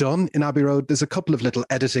Beatles are done in Abbey Road, there's a couple of little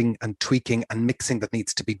editing and tweaking and mixing that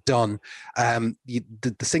needs to be done.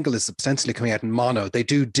 The single is ostensibly coming out in mono. They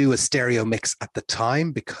do a stereo mix at the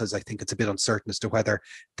time because I think it's a bit uncertain as to whether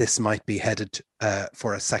this might be headed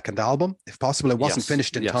for a second album. If possible, it wasn't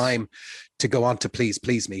finished in time to go on to Please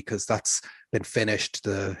Please Me, because that's been finished.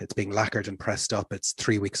 It's being lacquered and pressed up. It's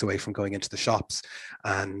 3 weeks away from going into the shops,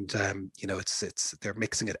 and they're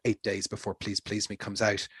mixing it 8 days before Please Please Me comes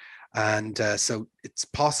out. And so it's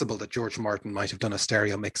possible that George Martin might have done a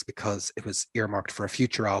stereo mix because it was earmarked for a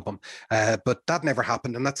future album. But that never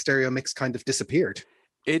happened, and that stereo mix kind of disappeared.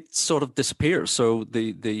 It sort of disappears. So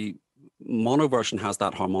the mono version has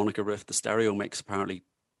that harmonica riff. The stereo mix apparently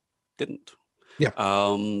didn't. Yeah.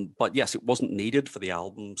 But yes, it wasn't needed for the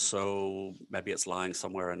album, so maybe it's lying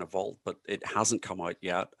somewhere in a vault, but it hasn't come out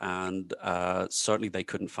yet. And certainly they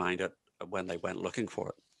couldn't find it when they went looking for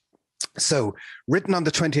it. So, written on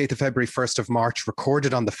the 28th of February, 1st of March,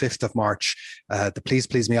 recorded on the 5th of March. The Please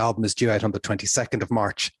Please Me album is due out on the 22nd of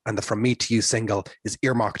March, and the From Me to You single is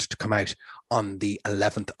earmarked to come out on the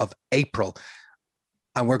 11th of April.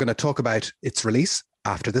 And we're going to talk about its release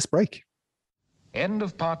after this break. End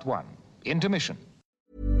of part one. Intermission.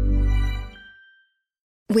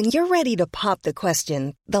 When you're ready to pop the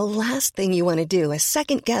question, the last thing you want to do is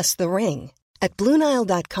second-guess the ring. At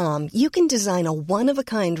BlueNile.com, you can design a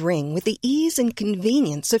one-of-a-kind ring with the ease and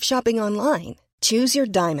convenience of shopping online. Choose your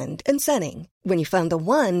diamond and setting. When you find the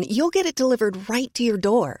one, you'll get it delivered right to your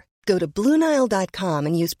door. Go to BlueNile.com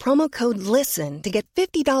and use promo code LISTEN to get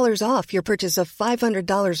 $50 off your purchase of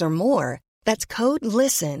 $500 or more. That's code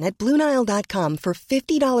LISTEN at BlueNile.com for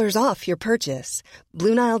 $50 off your purchase.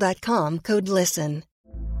 BlueNile.com, code LISTEN.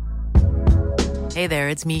 Hey there,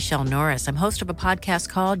 it's Michelle Norris. I'm host of a podcast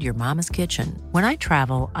called Your Mama's Kitchen. When I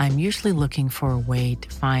travel, I'm usually looking for a way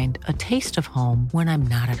to find a taste of home when I'm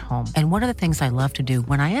not at home. And one of the things I love to do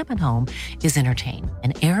when I am at home is entertain.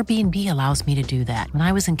 And Airbnb allows me to do that. When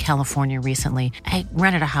I was in California recently, I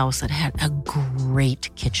rented a house that had a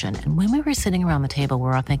great kitchen. And when we were sitting around the table, we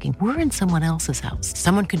were all thinking, we're in someone else's house.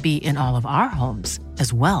 Someone could be in all of our homes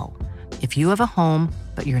as well. If you have a home,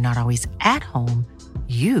 but you're not always at home,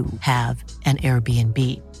 you have an Airbnb.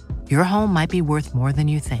 Your home might be worth more than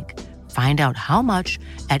you think. Find out how much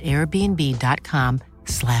at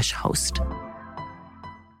airbnb.com/host.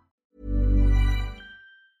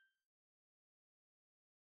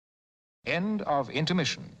 End of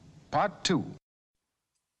intermission. Part two.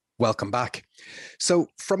 Welcome back. So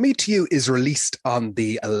From Me to You is released on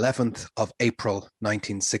the 11th of April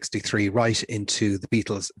 1963, right into the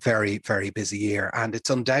Beatles' very, very busy year. And it's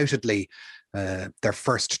undoubtedly their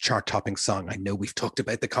first chart-topping song. I know we've talked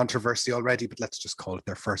about the controversy already, but let's just call it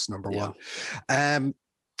their first number one. The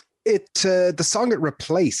song it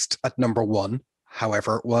replaced at number one,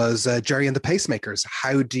 however, was Gerry and the Pacemakers,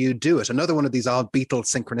 How Do You Do It? Another one of these odd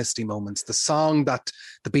Beatles synchronicity moments. The song that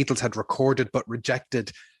the Beatles had recorded but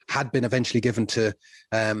rejected had been eventually given to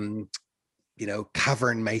cavern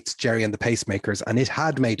mates Gerry and the Pacemakers, and it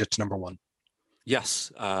had made it to number one.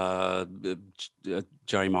 Yes,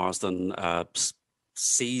 Gerry Marsden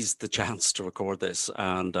seized the chance to record this,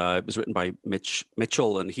 and it was written by Mitch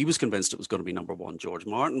Mitchell, and he was convinced it was going to be number one. George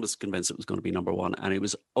Martin was convinced it was going to be number one, and it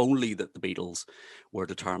was only that the Beatles were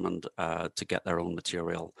determined to get their own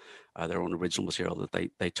material, their own original material, that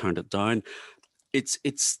they turned it down.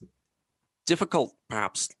 It's difficult,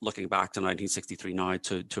 perhaps, looking back to 1963 now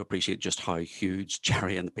to appreciate just how huge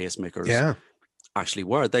Gerry and the Pacemakers actually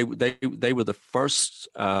were. They were the first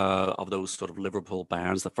of those sort of Liverpool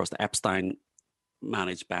bands, the first Epstein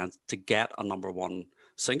managed band to get a number one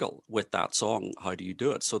single with that song, How Do You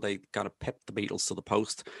Do It? So they kind of pipped the Beatles to the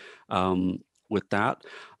post with that.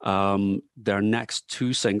 Their next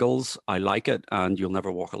two singles, I Like It and You'll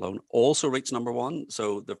Never Walk Alone, also reached number one.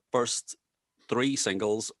 So the first three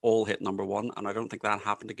singles all hit number one, and I don't think that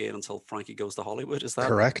happened again until Frankie Goes to Hollywood. Is that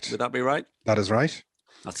correct? Would that be right? That is right.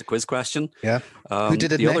 That's a quiz question. Yeah. Who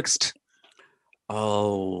did it next?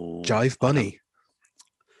 Jive Bunny.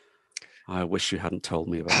 I wish you hadn't told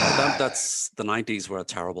me about that. That's the 90s were a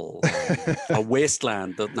terrible, a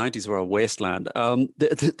wasteland. The 90s were a wasteland.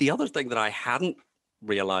 The other thing that I hadn't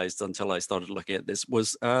realized until I started looking at this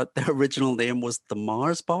was their original name was the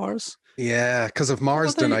Mars Bars. Yeah, because of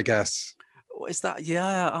Marsden, I guess. Is that it's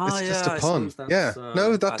just a pun. Yeah,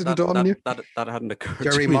 no, that didn't dawn on you. That hadn't occurred.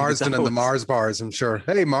 Jerry to me, Marsden and the Mars Bars. I'm sure.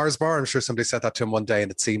 Hey, Mars Bar. I'm sure somebody said that to him one day,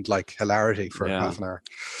 and it seemed like hilarity for half an hour.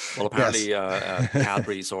 Well, apparently,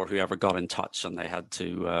 Cadbury's or whoever got in touch, and they had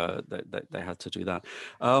to they had to do that.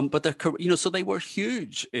 But they're so they were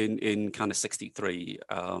huge in kind of 63,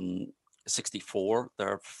 64.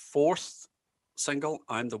 Their fourth single,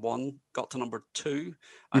 I'm the One, got to number 2,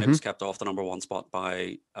 and it was kept off the number 1 spot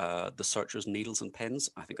by the Searchers' Needles and Pins.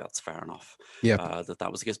 I think that's fair enough. Yeah,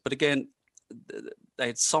 that was the case. But again, they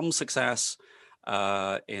had some success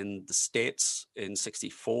in the States in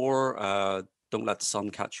 64. Don't Let the Sun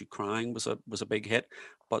Catch You Crying was a big hit,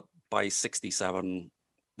 but by 67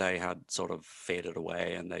 they had sort of faded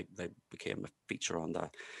away, and they became a feature on the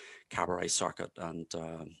cabaret circuit and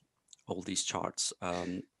all these charts.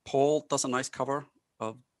 Paul does a nice cover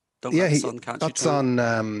of Don't Let the Sun Catch You. That's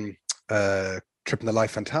on Tripping the Life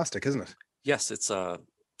Fantastic, isn't it? Yes, it's a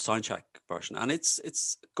soundcheck version, and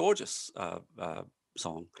it's gorgeous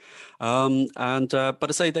song. But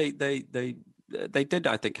I say they did,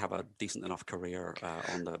 I think, have a decent enough career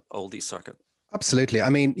on the oldies circuit. Absolutely. I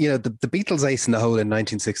mean, the Beatles' ace in the hole in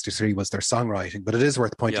 1963 was their songwriting, but it is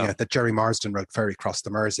worth pointing out that Jerry Marsden wrote Ferry Cross the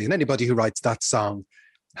Mersey, and anybody who writes that song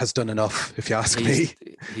has done enough, if you ask me.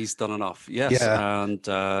 He's done enough, yes. Yeah. And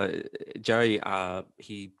Jerry,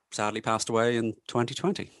 he sadly passed away in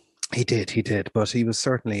 2020. He did, but he was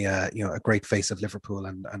certainly a great face of Liverpool,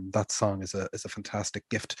 and that song is a fantastic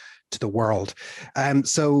gift to the world.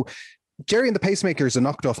 So Jerry and the Pacemakers are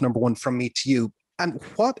knocked off number 1 from me to you. And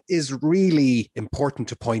what is really important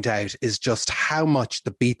to point out is just how much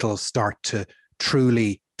the Beatles start to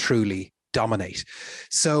truly, truly dominate.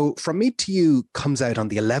 So From Me to You comes out on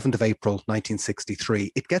the 11th of April,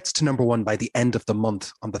 1963. It gets to number 1 by the end of the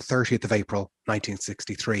month on the 30th of April,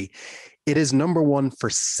 1963. It is number 1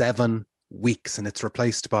 for 7 weeks, and it's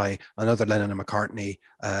replaced by another Lennon and McCartney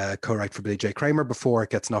co-write for Billy J. Kramer before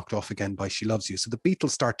it gets knocked off again by She Loves You. So the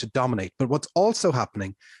Beatles start to dominate. But what's also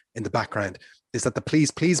happening in the background is that the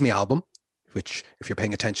Please Please Me album, which, if you're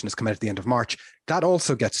paying attention, has come out at the end of March, that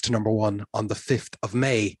also gets to number 1 on the 5th of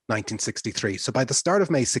May, 1963. So by the start of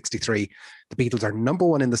May 63, the Beatles are number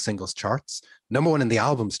 1 in the singles charts, number 1 in the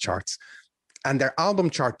albums charts, and their album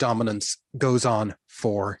chart dominance goes on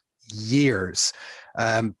for years.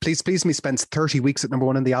 Please Please Me spends 30 weeks at number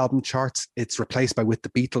 1 in the album charts. It's replaced by With the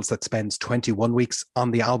Beatles, that spends 21 weeks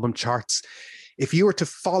on the album charts. If you were to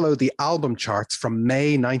follow the album charts from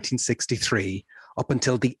May 1963 up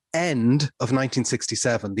until the end of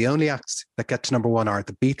 1967, the only acts that get to number 1 are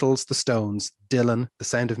the Beatles, the Stones, Dylan, The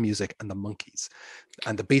Sound of Music, and the Monkees.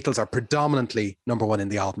 And the Beatles are predominantly number 1 in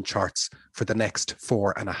the album charts for the next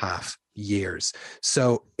 4.5 years.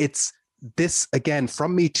 So it's this, again,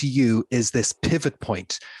 From Me to You is this pivot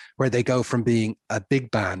point where they go from being a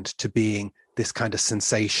big band to being this kind of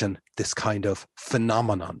sensation, this kind of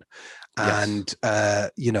phenomenon. Yes.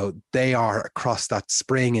 And, they are across that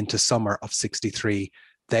spring into summer of 63,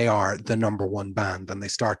 they are the number 1 band, and they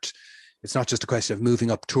start, it's not just a question of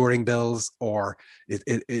moving up touring bills, or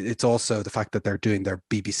it's also the fact that they're doing their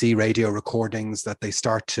BBC radio recordings, that they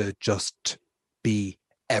start to just be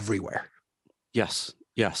everywhere. Yes.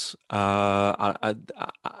 And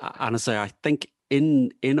I say, I think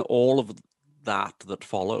in all of that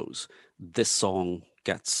follows, this song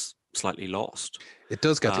gets slightly lost. It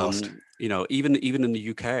does get lost. Even in the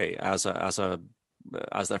UK as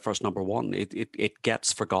their first number 1, it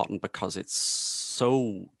gets forgotten because it's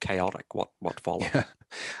so chaotic what followed.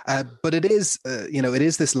 Yeah. But it is, it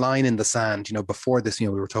is this line in the sand. Before this, we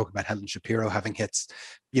were talking about Helen Shapiro having hits.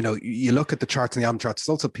 You look at the charts and the album charts.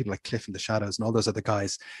 There's also people like Cliff and the Shadows and all those other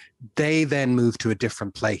guys. They then move to a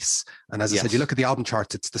different place. And as I said, you look at the album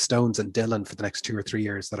charts, it's the Stones and Dylan for the next 2 or 3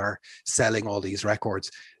 years that are selling all these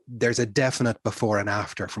records. There's a definite before and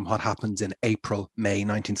after from what happens in April, May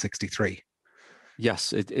 1963.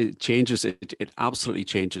 Yes, it changes. It absolutely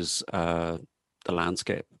changes the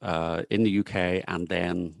landscape in the UK and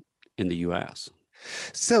then in the US.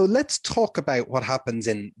 So let's talk about what happens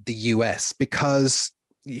in the US, because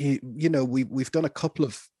we've done a couple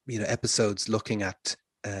of episodes looking at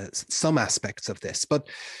some aspects of this, but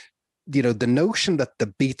the notion that the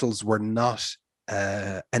Beatles were not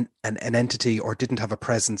an entity or didn't have a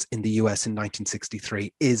presence in the US in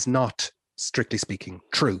 1963 is not strictly speaking,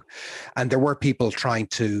 true. And there were people trying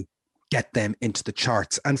to get them into the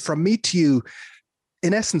charts. And From Me to You,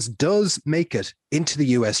 in essence, does make it into the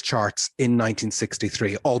US charts in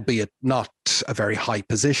 1963, albeit not a very high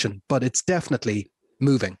position, but it's definitely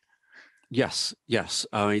moving. Yes.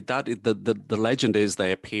 I mean, that the legend is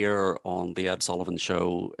they appear on the Ed Sullivan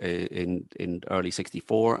Show in early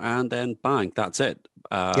 '64, and then bang, that's it.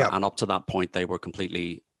 And up to that point, they were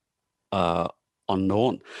completely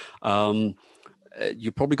unknown.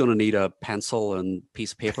 You're probably going to need a pencil and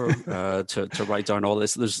piece of paper to write down all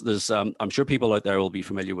this. There's I'm sure people out there will be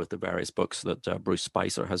familiar with the various books that Bruce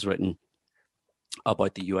Spicer has written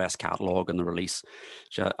about the US catalog and the release.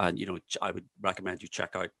 And I would recommend you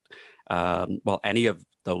check out any of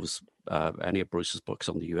those, any of Bruce's books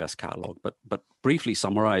on the US catalog. But briefly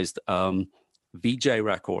summarized, VJ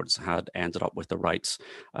Records had ended up with the rights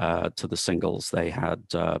to the singles. They had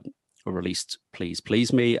released Please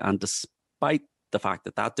Please Me, and despite the fact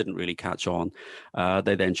that didn't really catch on,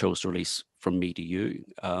 they then chose to release From Me to You.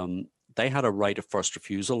 They had a right of first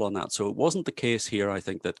refusal on that. So it wasn't the case here, I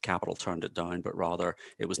think, that Capitol turned it down, but rather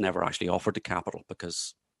it was never actually offered to Capitol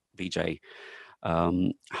because VJ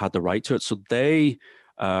had the right to it. So they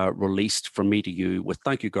released From Me to You with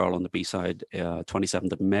Thank You Girl on the B-side,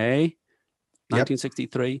 27th of May,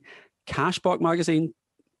 1963. Cashbox magazine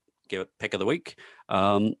gave it pick of the week,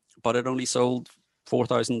 but it only sold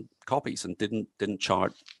 4,000 copies and didn't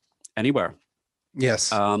chart anywhere.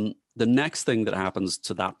 Yes. The next thing that happens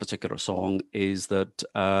to that particular song is that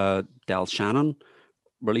Del Shannon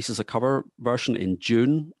releases a cover version in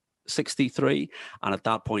June '63, and at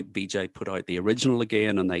that point VJ put out the original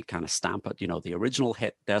again, and they kind of stamp it, the original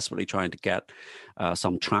hit, desperately trying to get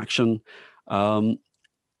some traction.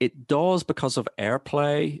 It does because of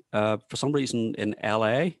airplay. For some reason in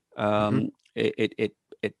LA, it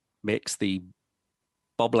makes the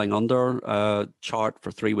Bubbling Under chart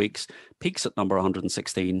for 3 weeks, peaks at number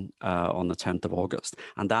 116 on the 10th of August.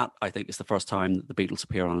 And that, I think, is the first time that the Beatles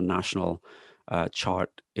appear on a national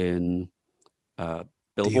chart in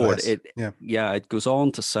Billboard. It goes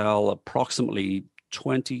on to sell approximately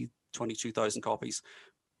 22,000 copies,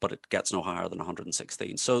 but it gets no higher than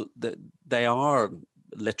 116. So they are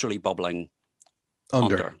literally bubbling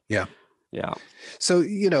under. Yeah. So,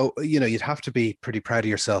 you'd have to be pretty proud of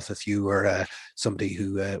yourself if you were somebody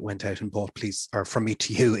who went out and bought From Me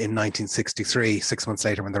to You in 1963. 6 months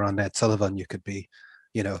later, when they're on Ed Sullivan, you could be,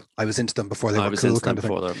 I was into them before they were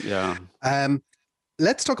cool.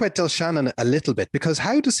 Let's talk about Del Shannon a little bit, because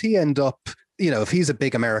how does he end up, if he's a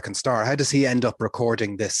big American star, how does he end up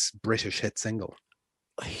recording this British hit single?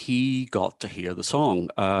 He got to hear the song.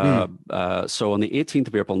 So on the 18th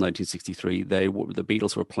of April 1963, the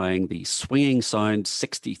Beatles were playing the Swinging Sound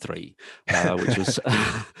 63, which was...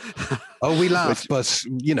 we laughed, but,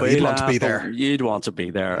 you'd want to be there. You'd want to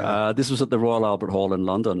be there. Yeah. This was at the Royal Albert Hall in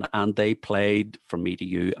London, and they played From Me to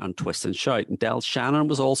You and Twist and Shout. And Del Shannon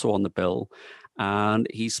was also on the bill, and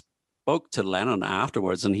he spoke to Lennon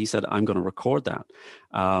afterwards, and he said, I'm going to record that.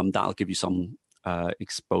 That'll give you some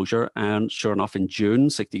exposure. And sure enough, in June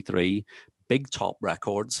 '63, Big Top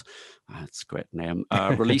Records, that's a great name,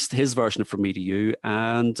 released his version of From Me to You,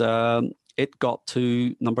 and it got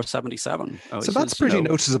to number 77. So that's pretty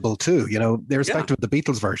noticeable too, irrespective of the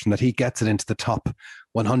Beatles version, that he gets it into the top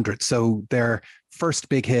 100. So their first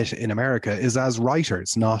big hit in America is as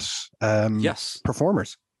writers, not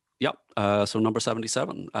performers. Yep. So number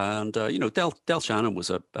 77. And, Del Shannon was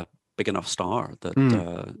a big enough star that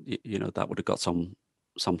that would have got some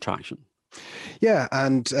traction. Yeah,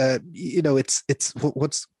 and it's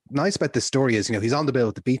what's nice about this story is he's on the bill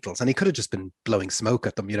with the Beatles, and he could have just been blowing smoke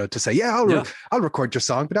at them, to say I'll record your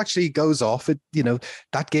song, but actually he goes off.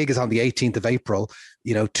 That gig is on the 18th of April.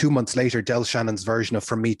 2 months later, Del Shannon's version of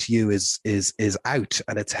From Me to You is out,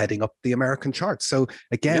 and it's heading up the American charts. So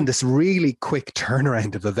again, this really quick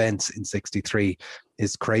turnaround of events in '63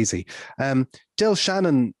 is crazy. Del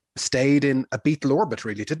Shannon stayed in a Beatle orbit,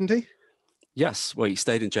 really, didn't he? Yes, well, he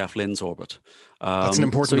stayed in Jeff Lynne's orbit. That's an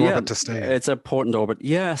important orbit to stay in. It's an important orbit,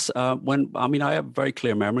 yes. I have a very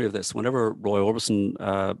clear memory of this. Whenever Roy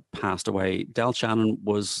Orbison passed away, Del Shannon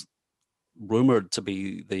was rumoured to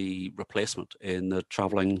be the replacement in the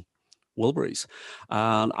Travelling Wilburys.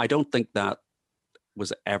 And I don't think that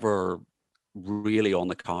was ever really on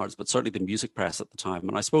the cards, but certainly the music press at the time.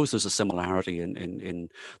 And I suppose there's a similarity in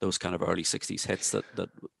those kind of early 60s hits that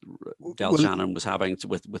Del Shannon was having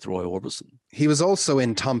with Roy Orbison. He was also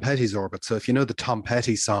in Tom Petty's orbit. So if you know the Tom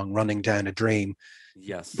Petty song, Running Down a Dream,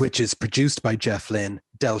 yes, which is produced by Jeff Lynne,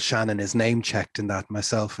 Del Shannon is name checked in that.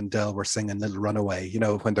 Myself and Del were singing Little Runaway, you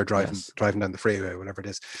know, when they're driving down the freeway, whatever it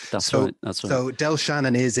is. That's right. So Del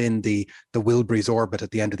Shannon is in the Wilburys orbit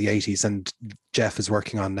at the end of the 80s, and Jeff is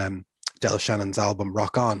working on Del Shannon's album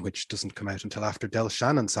Rock On, which doesn't come out until after Del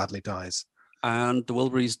Shannon sadly dies. And the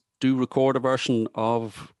Wilburys do record a version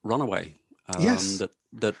of Runaway. Yes.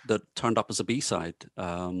 That turned up as a B-side.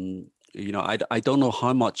 You know, I don't know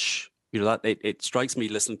how much, you know, that it strikes me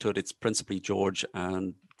listening to it, it's principally George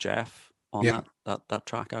and Jeff on that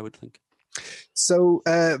track, I would think. So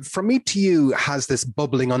From Me to You has this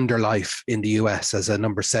bubbling under life in the US as a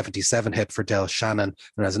number 77 hit for Del Shannon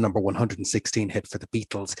and as a number 116 hit for the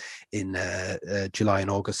Beatles in July and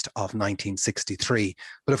August of 1963.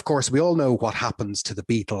 But of course, we all know what happens to the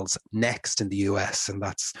Beatles next in the US, and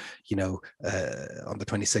that's, you know, on the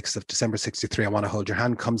 26th of December 63, I Want to Hold Your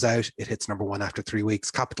Hand comes out. It hits number 1 after 3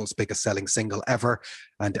 weeks, Capitol's biggest selling single ever,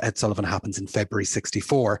 and Ed Sullivan happens in February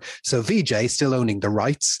 64. So VJ, still owning the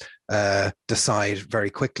rights, decide very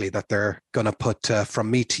quickly that they're going to put From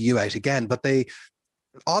Me to You out again. But they,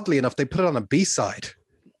 oddly enough, they put it on a B-side.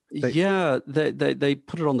 They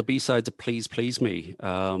put it on the B-side to Please Please Me.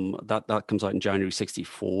 That comes out in January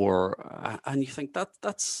 64. And you think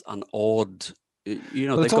that's an odd, you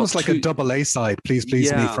know. Well, it's almost like a double A side, Please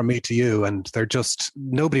Please Me, From Me to You. And they're just,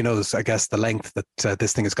 nobody knows, I guess, the length that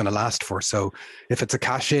this thing is going to last for. So if it's a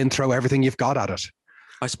cash in, throw everything you've got at it.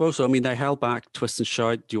 I suppose so. I mean, they held back Twist and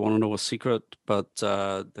Shout, Do You Want to Know a Secret? But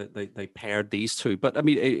they paired these two. But I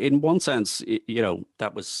mean, in one sense, you know,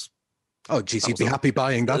 that was... Oh, geez, you'd be happy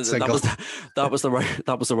buying that single. That was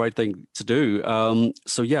the right thing to do.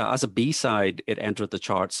 So yeah, as a B-side, it entered the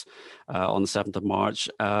charts on the 7th of March,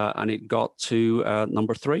 and it got to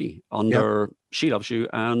number 3 under She Loves You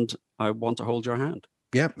and I Want to Hold Your Hand.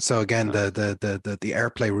 Yeah. So again, the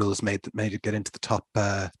airplay rules made it get into the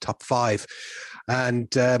top 5,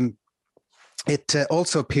 and it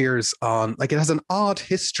also appears on, like, it has an odd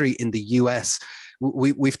history in the US.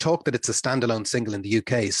 We've talked that it's a standalone single in the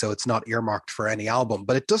UK, so it's not earmarked for any album,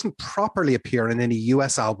 but it doesn't properly appear in any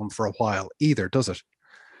US album for a while either, does it?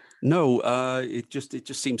 No, it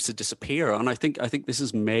just seems to disappear, and I think this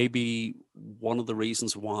is maybe one of the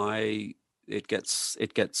reasons why it gets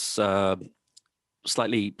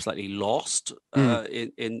slightly lost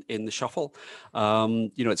in the shuffle.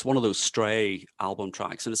 You know, it's one of those stray album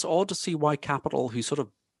tracks, and it's odd to see why Capitol, who sort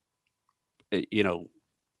of, you know,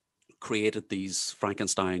 created these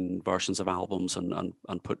Frankenstein versions of albums and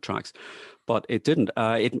put tracks, but it didn't.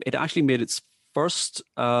 It actually made its first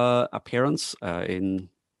album appearance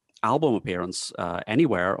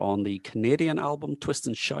anywhere on the Canadian album Twist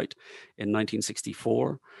and Shout in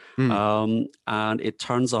 1964. And it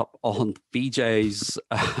turns up on VJ's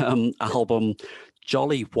album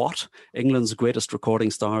Jolly What? England's Greatest Recording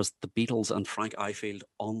Stars, The Beatles and Frank Ifield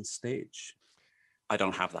on Stage. I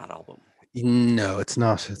don't have that album. No, it's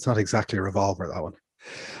not. It's not exactly a Revolver, that one.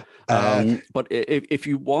 But if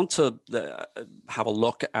you want to have a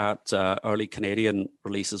look at early Canadian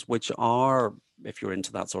releases, which are, if you're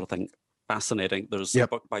into that sort of thing, fascinating. There's a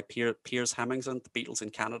book by Piers Hemmingson, The Beatles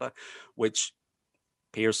in Canada, which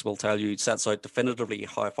Piers will tell you sets out definitively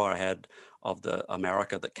how far ahead of the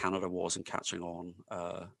America that Canada was in catching on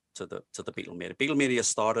to the Beatlemania. Beatlemania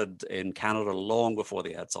started in Canada long before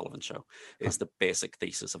the Ed Sullivan Show, is the basic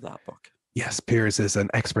thesis of that book. Yes, Piers is an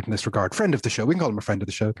expert in this regard. Friend of the show. We can call him a friend of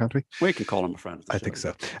the show, can't we? We can call him a friend of the show. I think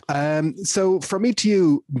so. So From Me to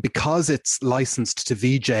You, because it's licensed to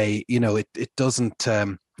VJ, you know, it doesn't,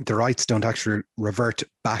 the rights don't actually revert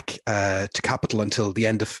back to Capitol until the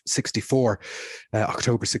end of 64,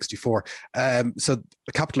 October 64. So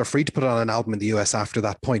Capitol are free to put on an album in the US after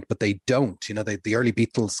that point, but they don't. You know, the early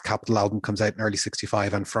Beatles Capitol album comes out in early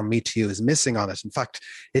 65, and From Me to You is missing on it. In fact,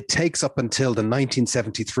 it takes up until the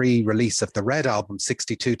 1973 release of the Red Album,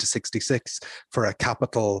 62 to 66, for a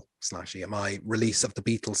Capitol/EMI release of the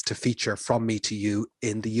Beatles to feature From Me to You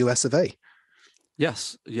in the US of A.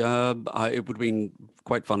 Yes, yeah, it would have been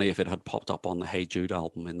quite funny if it had popped up on the Hey Jude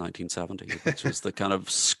album in 1970, which was the kind of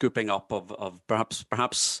scooping up of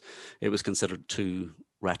perhaps it was considered too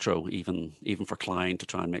retro, even for Klein, to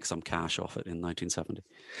try and make some cash off it in 1970.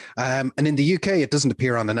 And in the UK, it doesn't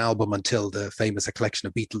appear on an album until the famous A Collection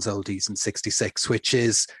of Beatles Oldies in 66, which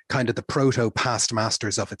is kind of the proto Past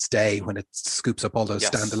Masters of its day, when it scoops up all those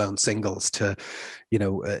standalone singles to, you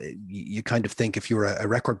know, you kind of think if you were a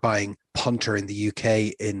record buying punter in the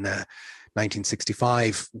UK in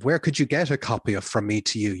 1965, where could you get a copy of From Me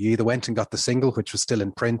to You? You either went and got the single, which was still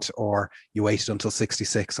in print, or you waited until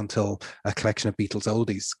 66 until A Collection of Beatles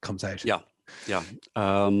Oldies comes out. Yeah. Yeah,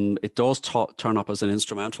 it does turn up as an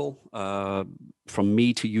instrumental, From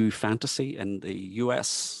Me to You Fantasy in the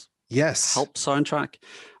US Yes. Help soundtrack,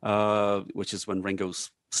 which is when Ringo's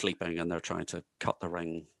sleeping and they're trying to cut the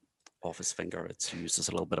ring off his finger. It's used as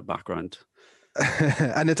a little bit of background.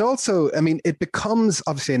 And it also, I mean, it becomes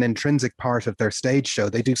obviously an intrinsic part of their stage show.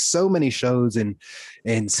 They do so many shows in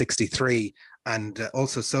 63 and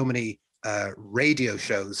also so many radio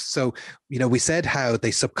shows. So, you know, we said how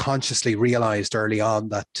they subconsciously realized early on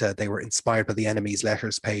that they were inspired by the Enemy's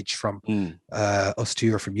Letters page from Us to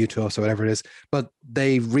You or From You to Us or whatever it is. But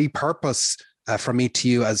they repurpose From Me to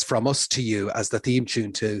You as From Us to You as the theme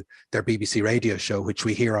tune to their BBC radio show, which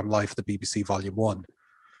we hear on Live at the BBC Volume 1.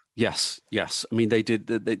 Yes. I mean, they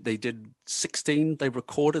did 16. They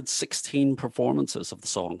recorded 16 performances of the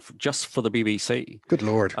song just for the BBC. Good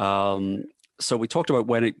Lord. So we talked about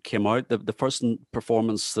when it came out. The first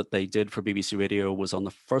performance that they did for BBC Radio was on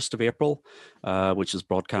the 1st of April, which is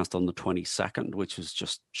broadcast on the 22nd, which was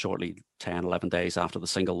just shortly 10, 11 days after the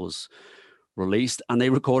single was released. And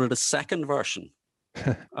they recorded a second version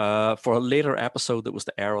for a later episode that was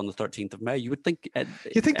to air on the 13th of May. You would think they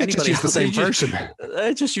just used the same version.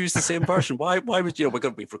 They just used the same version. Why would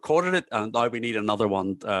we've recorded it and now we need another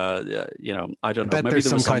one? I don't know. Maybe there's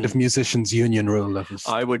some kind of musicians union rule.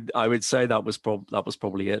 I would say that was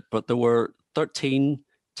probably it. But there were 13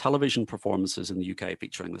 television performances in the UK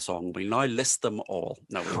featuring the song. We now list them all.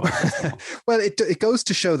 No, we won't list them all. Well, it goes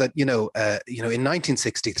to show that in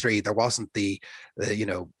 1963 there wasn't the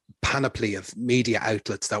panoply of media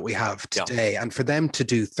outlets that we have today, and for them to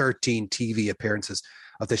do 13 TV appearances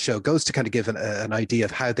of the show goes to kind of give an idea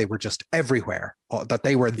of how they were just everywhere. That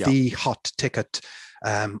they were the hot ticket.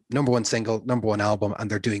 Number one single, number one album, and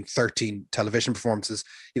they're doing 13 television performances.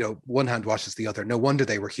 One hand washes the other. No wonder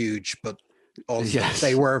they were huge, but also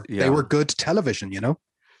they were good television,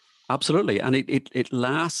 Absolutely, and it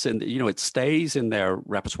lasts and it stays in their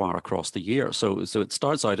repertoire across the year. So it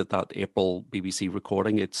starts out at that April BBC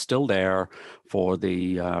recording. It's still there for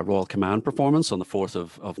the Royal Command performance on the 4th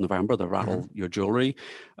of November, the Rattle Your Jewelry,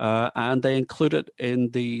 and they include it in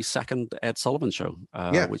the second Ed Sullivan show,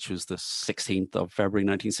 which was the 16th of February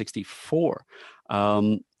 1964.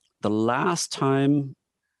 The last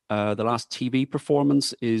TV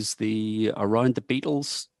performance is the Around the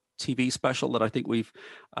Beatles TV special that I think we've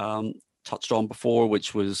touched on before,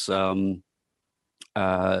 which was 6th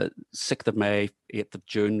of May, 8th of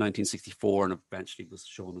June 1964, and eventually was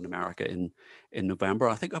shown in America in November.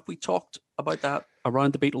 I think, have we talked about that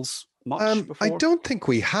Around the Beatles much before? I don't think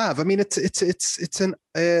we have. I mean, it's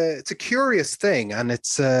a curious thing, and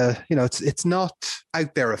it's not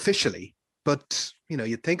out there officially, but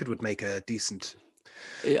you'd think it would make a decent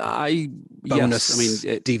bonus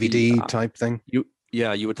DVD type thing.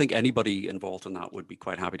 You would think anybody involved in that would be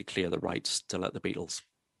quite happy to clear the rights to let the Beatles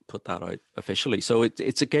put that out officially. So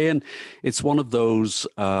it's one of those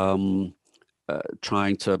trying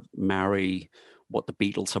to marry what the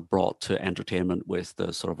Beatles have brought to entertainment with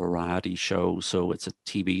the sort of variety show. So it's a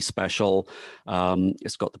TV special.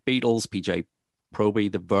 It's got the Beatles, PJ Proby,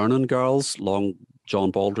 the Vernon Girls, Long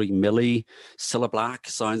John Baldry, Millie, Cilla Black,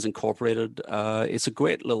 Sounds Incorporated. It's a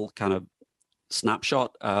great little kind of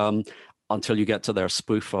snapshot. Until you get to their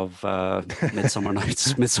spoof of Midsummer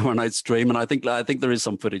Night's Dream, and I think there is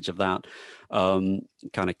some footage of that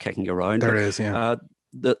kind of kicking around. There is, yeah.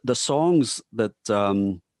 The songs that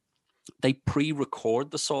they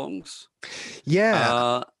pre-record the songs,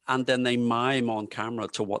 and then they mime on camera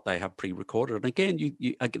to what they have pre-recorded. And again,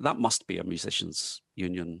 you that must be a musicians'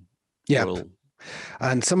 union rule.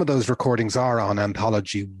 And some of those recordings are on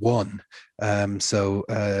Anthology 1. So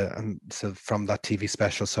from that TV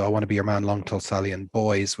special, So I Want to Be Your Man, Long Tall Sally and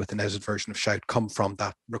Boys, with an edited version of Shout, come from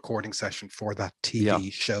that recording session for that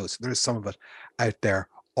TV show. So there is some of it out there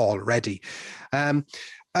already. So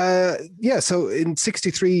in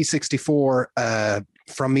 63, 64,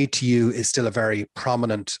 From Me to You is still a very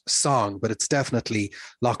prominent song, but it's definitely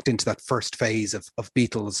locked into that first phase of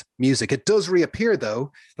Beatles music. It does reappear,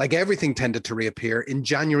 though, like everything tended to reappear, in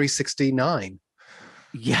January 69.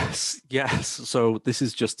 Yes. So this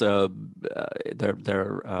is just their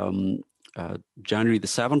January the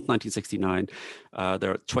 7th, 1969.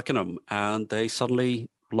 They're at Twickenham, and they suddenly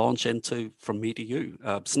launch into From Me to You.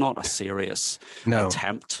 It's not a serious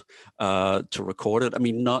attempt to record it. I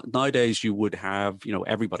mean, nowadays you would have,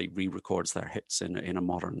 everybody re-records their hits in a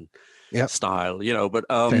modern style, but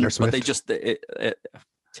they just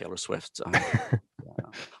Taylor Swift.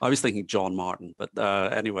 I was thinking John Martin, but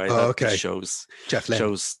anyway, that shows Jeff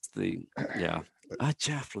Lynne.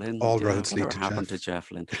 Jeff Lynne. All roads lead to happened to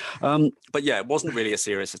Jeff Lynne. But it wasn't really a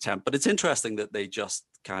serious attempt. But it's interesting that they just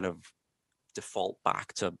kind of default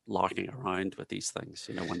back to larking around with these things,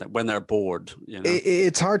 when they're bored.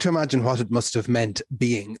 It's hard to imagine what it must have meant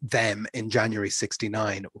being them in January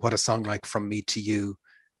 '69. What a song like From Me to You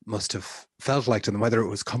must have felt like to them, whether it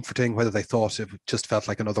was comforting, whether they thought it just felt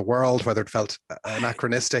like another world, whether it felt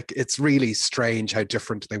anachronistic. It's really strange how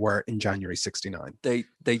different they were in January '69. They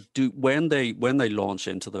do when they launch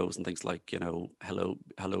into those and things like hello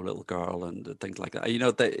little girl and things like that.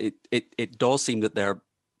 It does seem that they're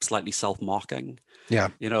slightly self-mocking. Yeah,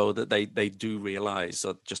 that they do realize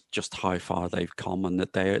that just how far they've come, and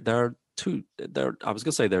that they're I was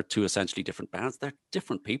going to say they're two essentially different bands. They're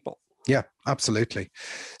different people. Yeah, absolutely.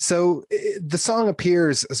 So the song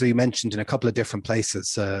appears, as we mentioned, in a couple of different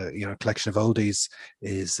places. A collection of oldies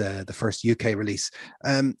is the first UK release.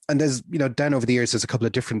 And there's, down over the years, there's a couple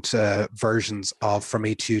of different versions of From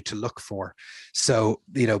Me to You to look for. So,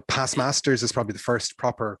 Past Masters is probably the first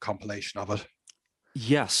proper compilation of it.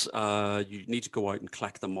 Yes, you need to go out and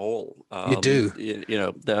collect them all. You do.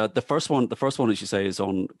 The first one, as you say, is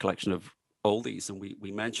on collection of oldies, and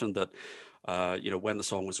we mentioned that. When the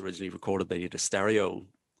song was originally recorded, they did a stereo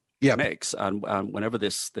mix, and whenever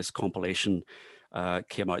this compilation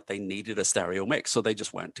came out, they needed a stereo mix, so they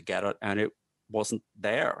just went to get it, and it wasn't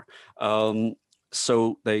there.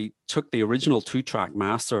 So they took the original 2-track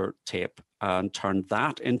master tape and turned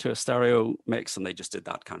that into a stereo mix, and they just did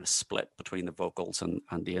that kind of split between the vocals and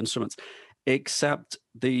the instruments, except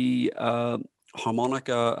the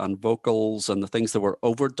harmonica and vocals and the things that were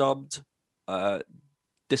overdubbed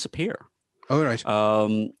disappear. Oh, right.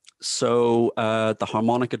 So the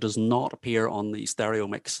harmonica does not appear on the stereo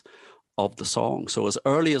mix of the song. So as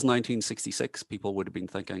early as 1966, people would have been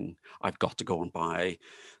thinking, I've got to go and buy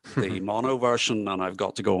the mono version, and I've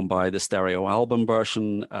got to go and buy the stereo album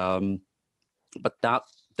version. But that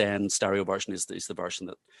then stereo version is the version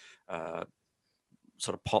that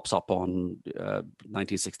sort of pops up on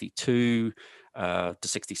 1962 to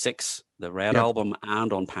 66, the Red album,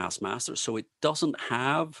 and on Past Masters. So it doesn't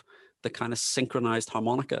have the kind of synchronized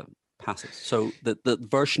harmonica passage. So the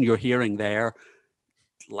version you're hearing there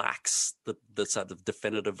lacks the sort of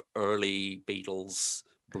definitive early Beatles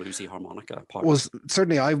bluesy harmonica part. Well,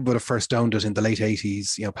 certainly I would have first owned it in the late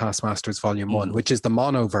 80s, Past Masters Volume 1, which is the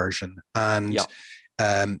mono version. And,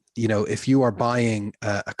 if you are buying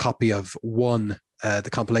a copy of one, the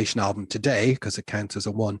compilation album today, because it counts as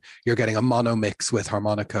a one, you're getting a mono mix with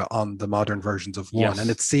harmonica on the modern versions of one. And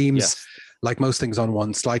it seems like most things on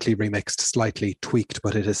one, slightly remixed, slightly tweaked,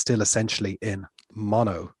 but it is still essentially in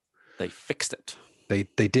mono. They fixed it.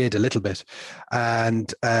 They did a little bit.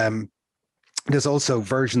 And there's also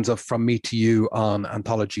versions of From Me to You on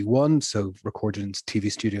Anthology 1, so recorded in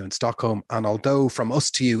TV studio in Stockholm. And although From Us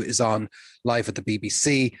to You is on live at the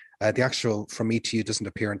BBC, the actual From Me to You doesn't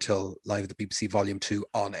appear until live at the BBC Volume 2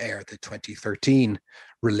 on air, the 2013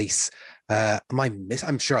 release.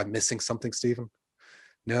 I'm sure I'm missing something, Stephen.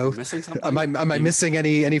 No, missing something? Am I missing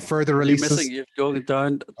any further releases? You're going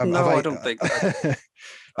down. No, I don't think.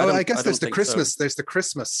 I guess there's the Christmas. So. There's the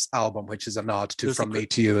Christmas album, which is a nod to From Me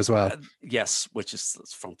to You as well. Yes, which is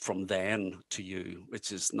from then to you,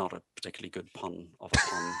 which is not a particularly good pun of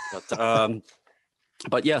a pun,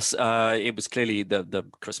 but yes, it was clearly the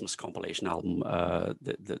Christmas compilation album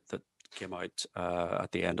that came out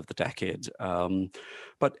at the end of the decade.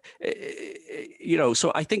 But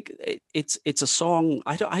so I think it's a song.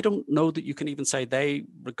 I don't know that you can even say they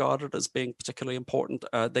regard it as being particularly important.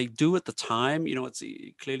 They do at the time. It's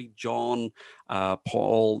clearly John,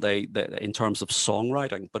 Paul. They in terms of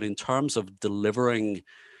songwriting, but in terms of delivering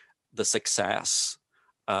the success,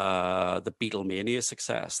 the Beatlemania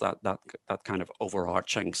success, that kind of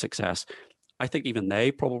overarching success, I think even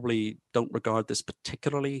they probably don't regard this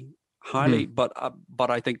particularly highly, but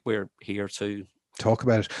I think we're here to talk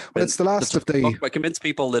about it. Well, it's the last of the. I convince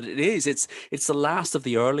people that it is. It's the last of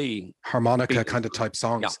the early harmonica kind of type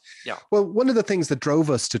songs. Yeah. Well, one of the things that drove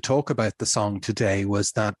us to talk about the song today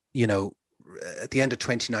was that at the end of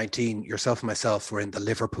 2019, yourself and myself were in the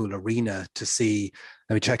Liverpool Arena to see.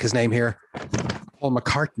 Let me check his name here. Paul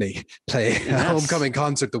McCartney play a homecoming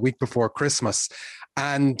concert the week before Christmas.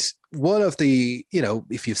 And one of the,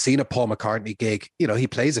 if you've seen a Paul McCartney gig, he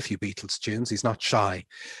plays a few Beatles tunes. He's not shy.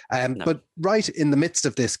 No. But right in the midst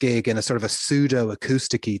of this gig, in a sort of a pseudo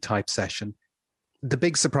acoustic-y type session, the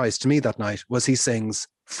big surprise to me that night was he sings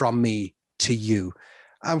From Me to You.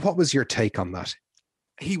 And what was your take on that?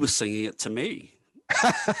 He was singing it to me.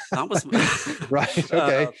 That was right.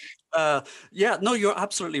 Okay. No, you're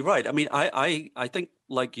absolutely right. I mean, I think,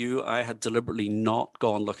 like you, I had deliberately not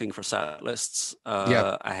gone looking for set lists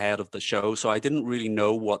ahead of the show, so I didn't really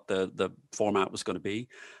know what the format was going to be.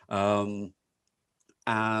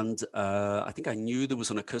 And I think I knew there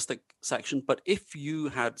was an acoustic section. But if you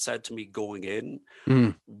had said to me going in,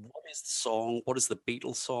 what is the song? What is the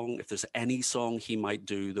Beatles song? If there's any song he might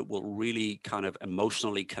do that will really kind of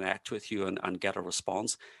emotionally connect with you and get a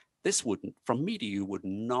response, this wouldn't, from Me to You, would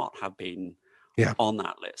not have been on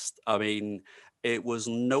that list. I mean, it was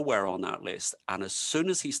nowhere on that list. And as soon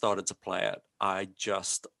as he started to play it,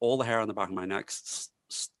 all the hair on the back of my neck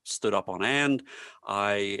stood up on end.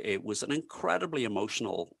 It was an incredibly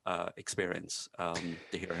emotional experience to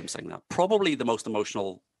hear him sing that. Probably the most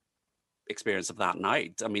emotional experience of that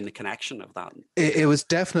night. I mean, the connection of that. It was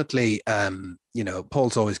definitely,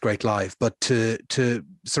 Paul's always great live, but to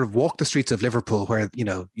sort of walk the streets of Liverpool where,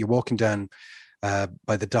 you're walking down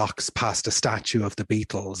by the docks past a statue of the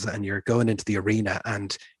Beatles and you're going into the arena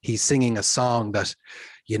and he's singing a song that,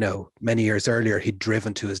 many years earlier he'd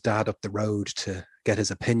driven to his dad up the road to get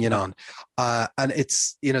his opinion on. And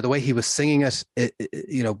it's, the way he was singing it,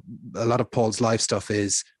 a lot of Paul's live stuff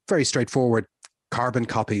is very straightforward carbon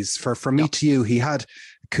copies. For Me to You, he had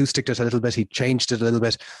acousticked it a little bit, he changed it a little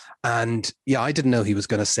bit. And I didn't know he was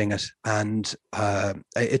going to sing it. And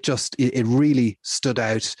it really stood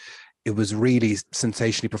out. It was really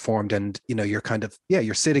sensationally performed. And, you're kind of,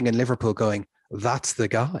 you're sitting in Liverpool going, that's the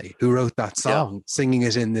guy who wrote that song, singing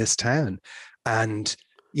it in this town. And,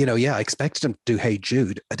 I expected him to do Hey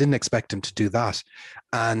Jude. I didn't expect him to do that.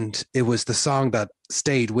 And it was the song that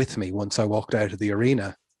stayed with me once I walked out of the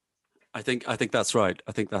arena. I think that's right.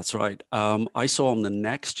 I saw him the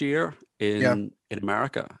next year in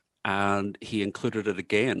America, and he included it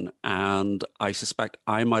again. And I suspect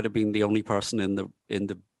I might have been the only person in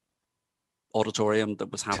the auditorium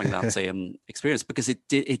that was having that same experience, because it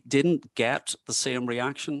didn't get the same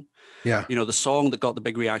reaction. The song that got the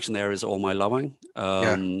big reaction there is All My Loving,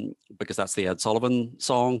 because that's the Ed Sullivan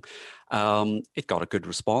song. It got a good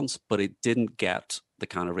response, but it didn't get the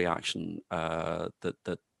kind of reaction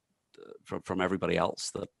that from everybody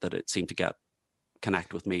else that it seemed to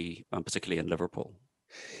connect with me, particularly in Liverpool.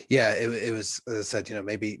 It was, as I said,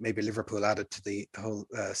 maybe Liverpool added to the whole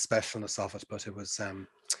specialness of it, but it was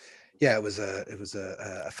it was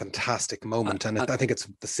a fantastic moment, and I think it's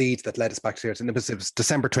the seed that led us back to it. And it was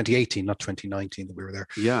December 2018, not 2019, that we were there.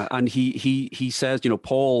 Yeah, and he says,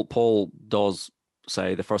 Paul does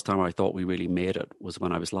say the first time I thought we really made it was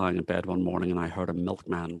when I was lying in bed one morning and I heard a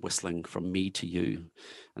milkman whistling From Me to You,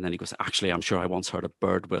 and then he goes, actually, I'm sure I once heard a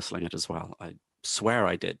bird whistling it as well. I swear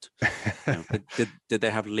I did. Did they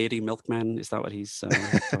have lady milkmen? Is that what he's talking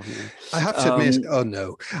about? I have to admit, oh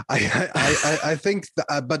no, I think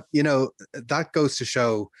that, but that goes to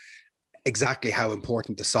show exactly how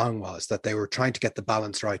important the song was, that they were trying to get the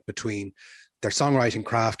balance right between their songwriting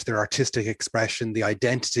craft, their artistic expression, the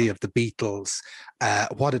identity of the Beatles,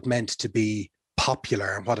 what it meant to be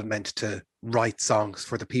popular and what it meant to write songs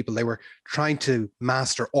for the people. They were trying to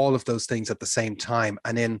master all of those things at the same time.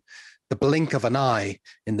 And in the blink of an eye,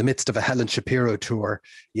 in the midst of a Helen Shapiro tour,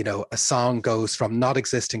 a song goes from not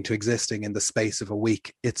existing to existing in the space of a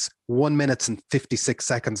week. It's 1 minute and 56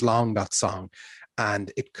 seconds long, that song,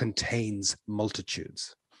 and it contains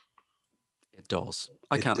multitudes. It does.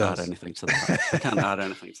 I can't add anything to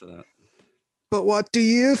that. But what do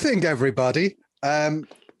you think, everybody?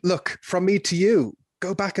 Look, From Me to You,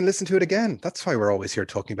 go back and listen to it again. That's why we're always here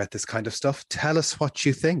talking about this kind of stuff. Tell us what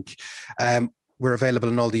you think. We're available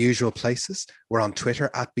in all the usual places. We're on Twitter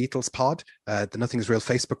at BeatlesPod, the Nothing Is Real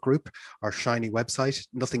Facebook group, our shiny website,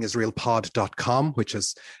 nothingisrealpod.com, which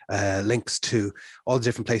has links to all the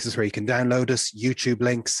different places where you can download us, YouTube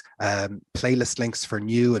links, playlist links for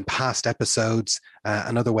new and past episodes,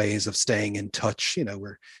 and other ways of staying in touch.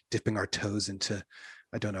 We're dipping our toes into,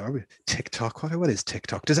 I don't know, TikTok. What is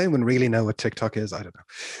TikTok? Does anyone really know what TikTok is? I don't know.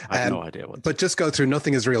 I have no idea what. But just go through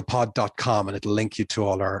nothingisrealpod.com and it'll link you to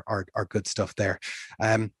all our good stuff there.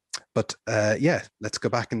 But let's go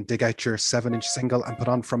back and dig out your 7-inch single and put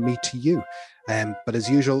on From Me to You. But as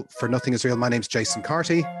usual, for Nothing Is Real, my name's Jason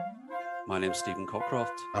Carty. My name's Stephen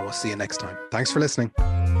Cockcroft. And we'll see you next time. Thanks for listening.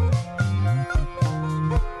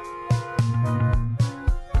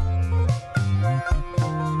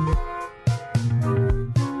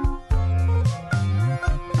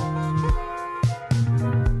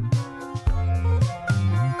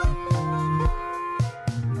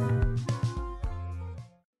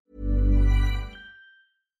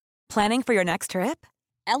 Planning for your next trip?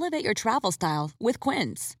 Elevate your travel style with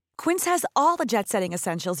Quince. Quince has all the jet-setting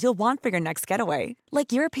essentials you'll want for your next getaway,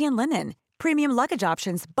 like European linen, premium luggage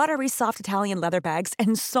options, buttery soft Italian leather bags,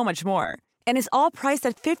 and so much more. And is all priced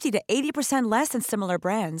at 50 to 80% less than similar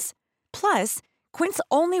brands. Plus, Quince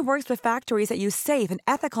only works with factories that use safe and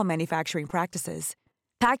ethical manufacturing practices.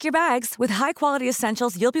 Pack your bags with high-quality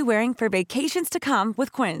essentials you'll be wearing for vacations to come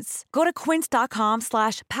with Quince. Go to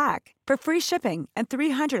quince.com/pack for free shipping and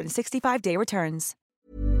 365-day returns.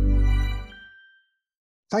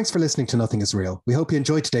 Thanks for listening to Nothing Is Real. We hope you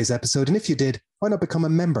enjoyed today's episode, and if you did, why not become a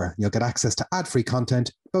member? You'll get access to ad-free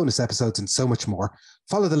content, bonus episodes, and so much more.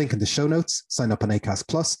 Follow the link in the show notes, sign up on Acast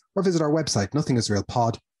Plus, or visit our website,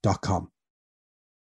 nothingisrealpod.com.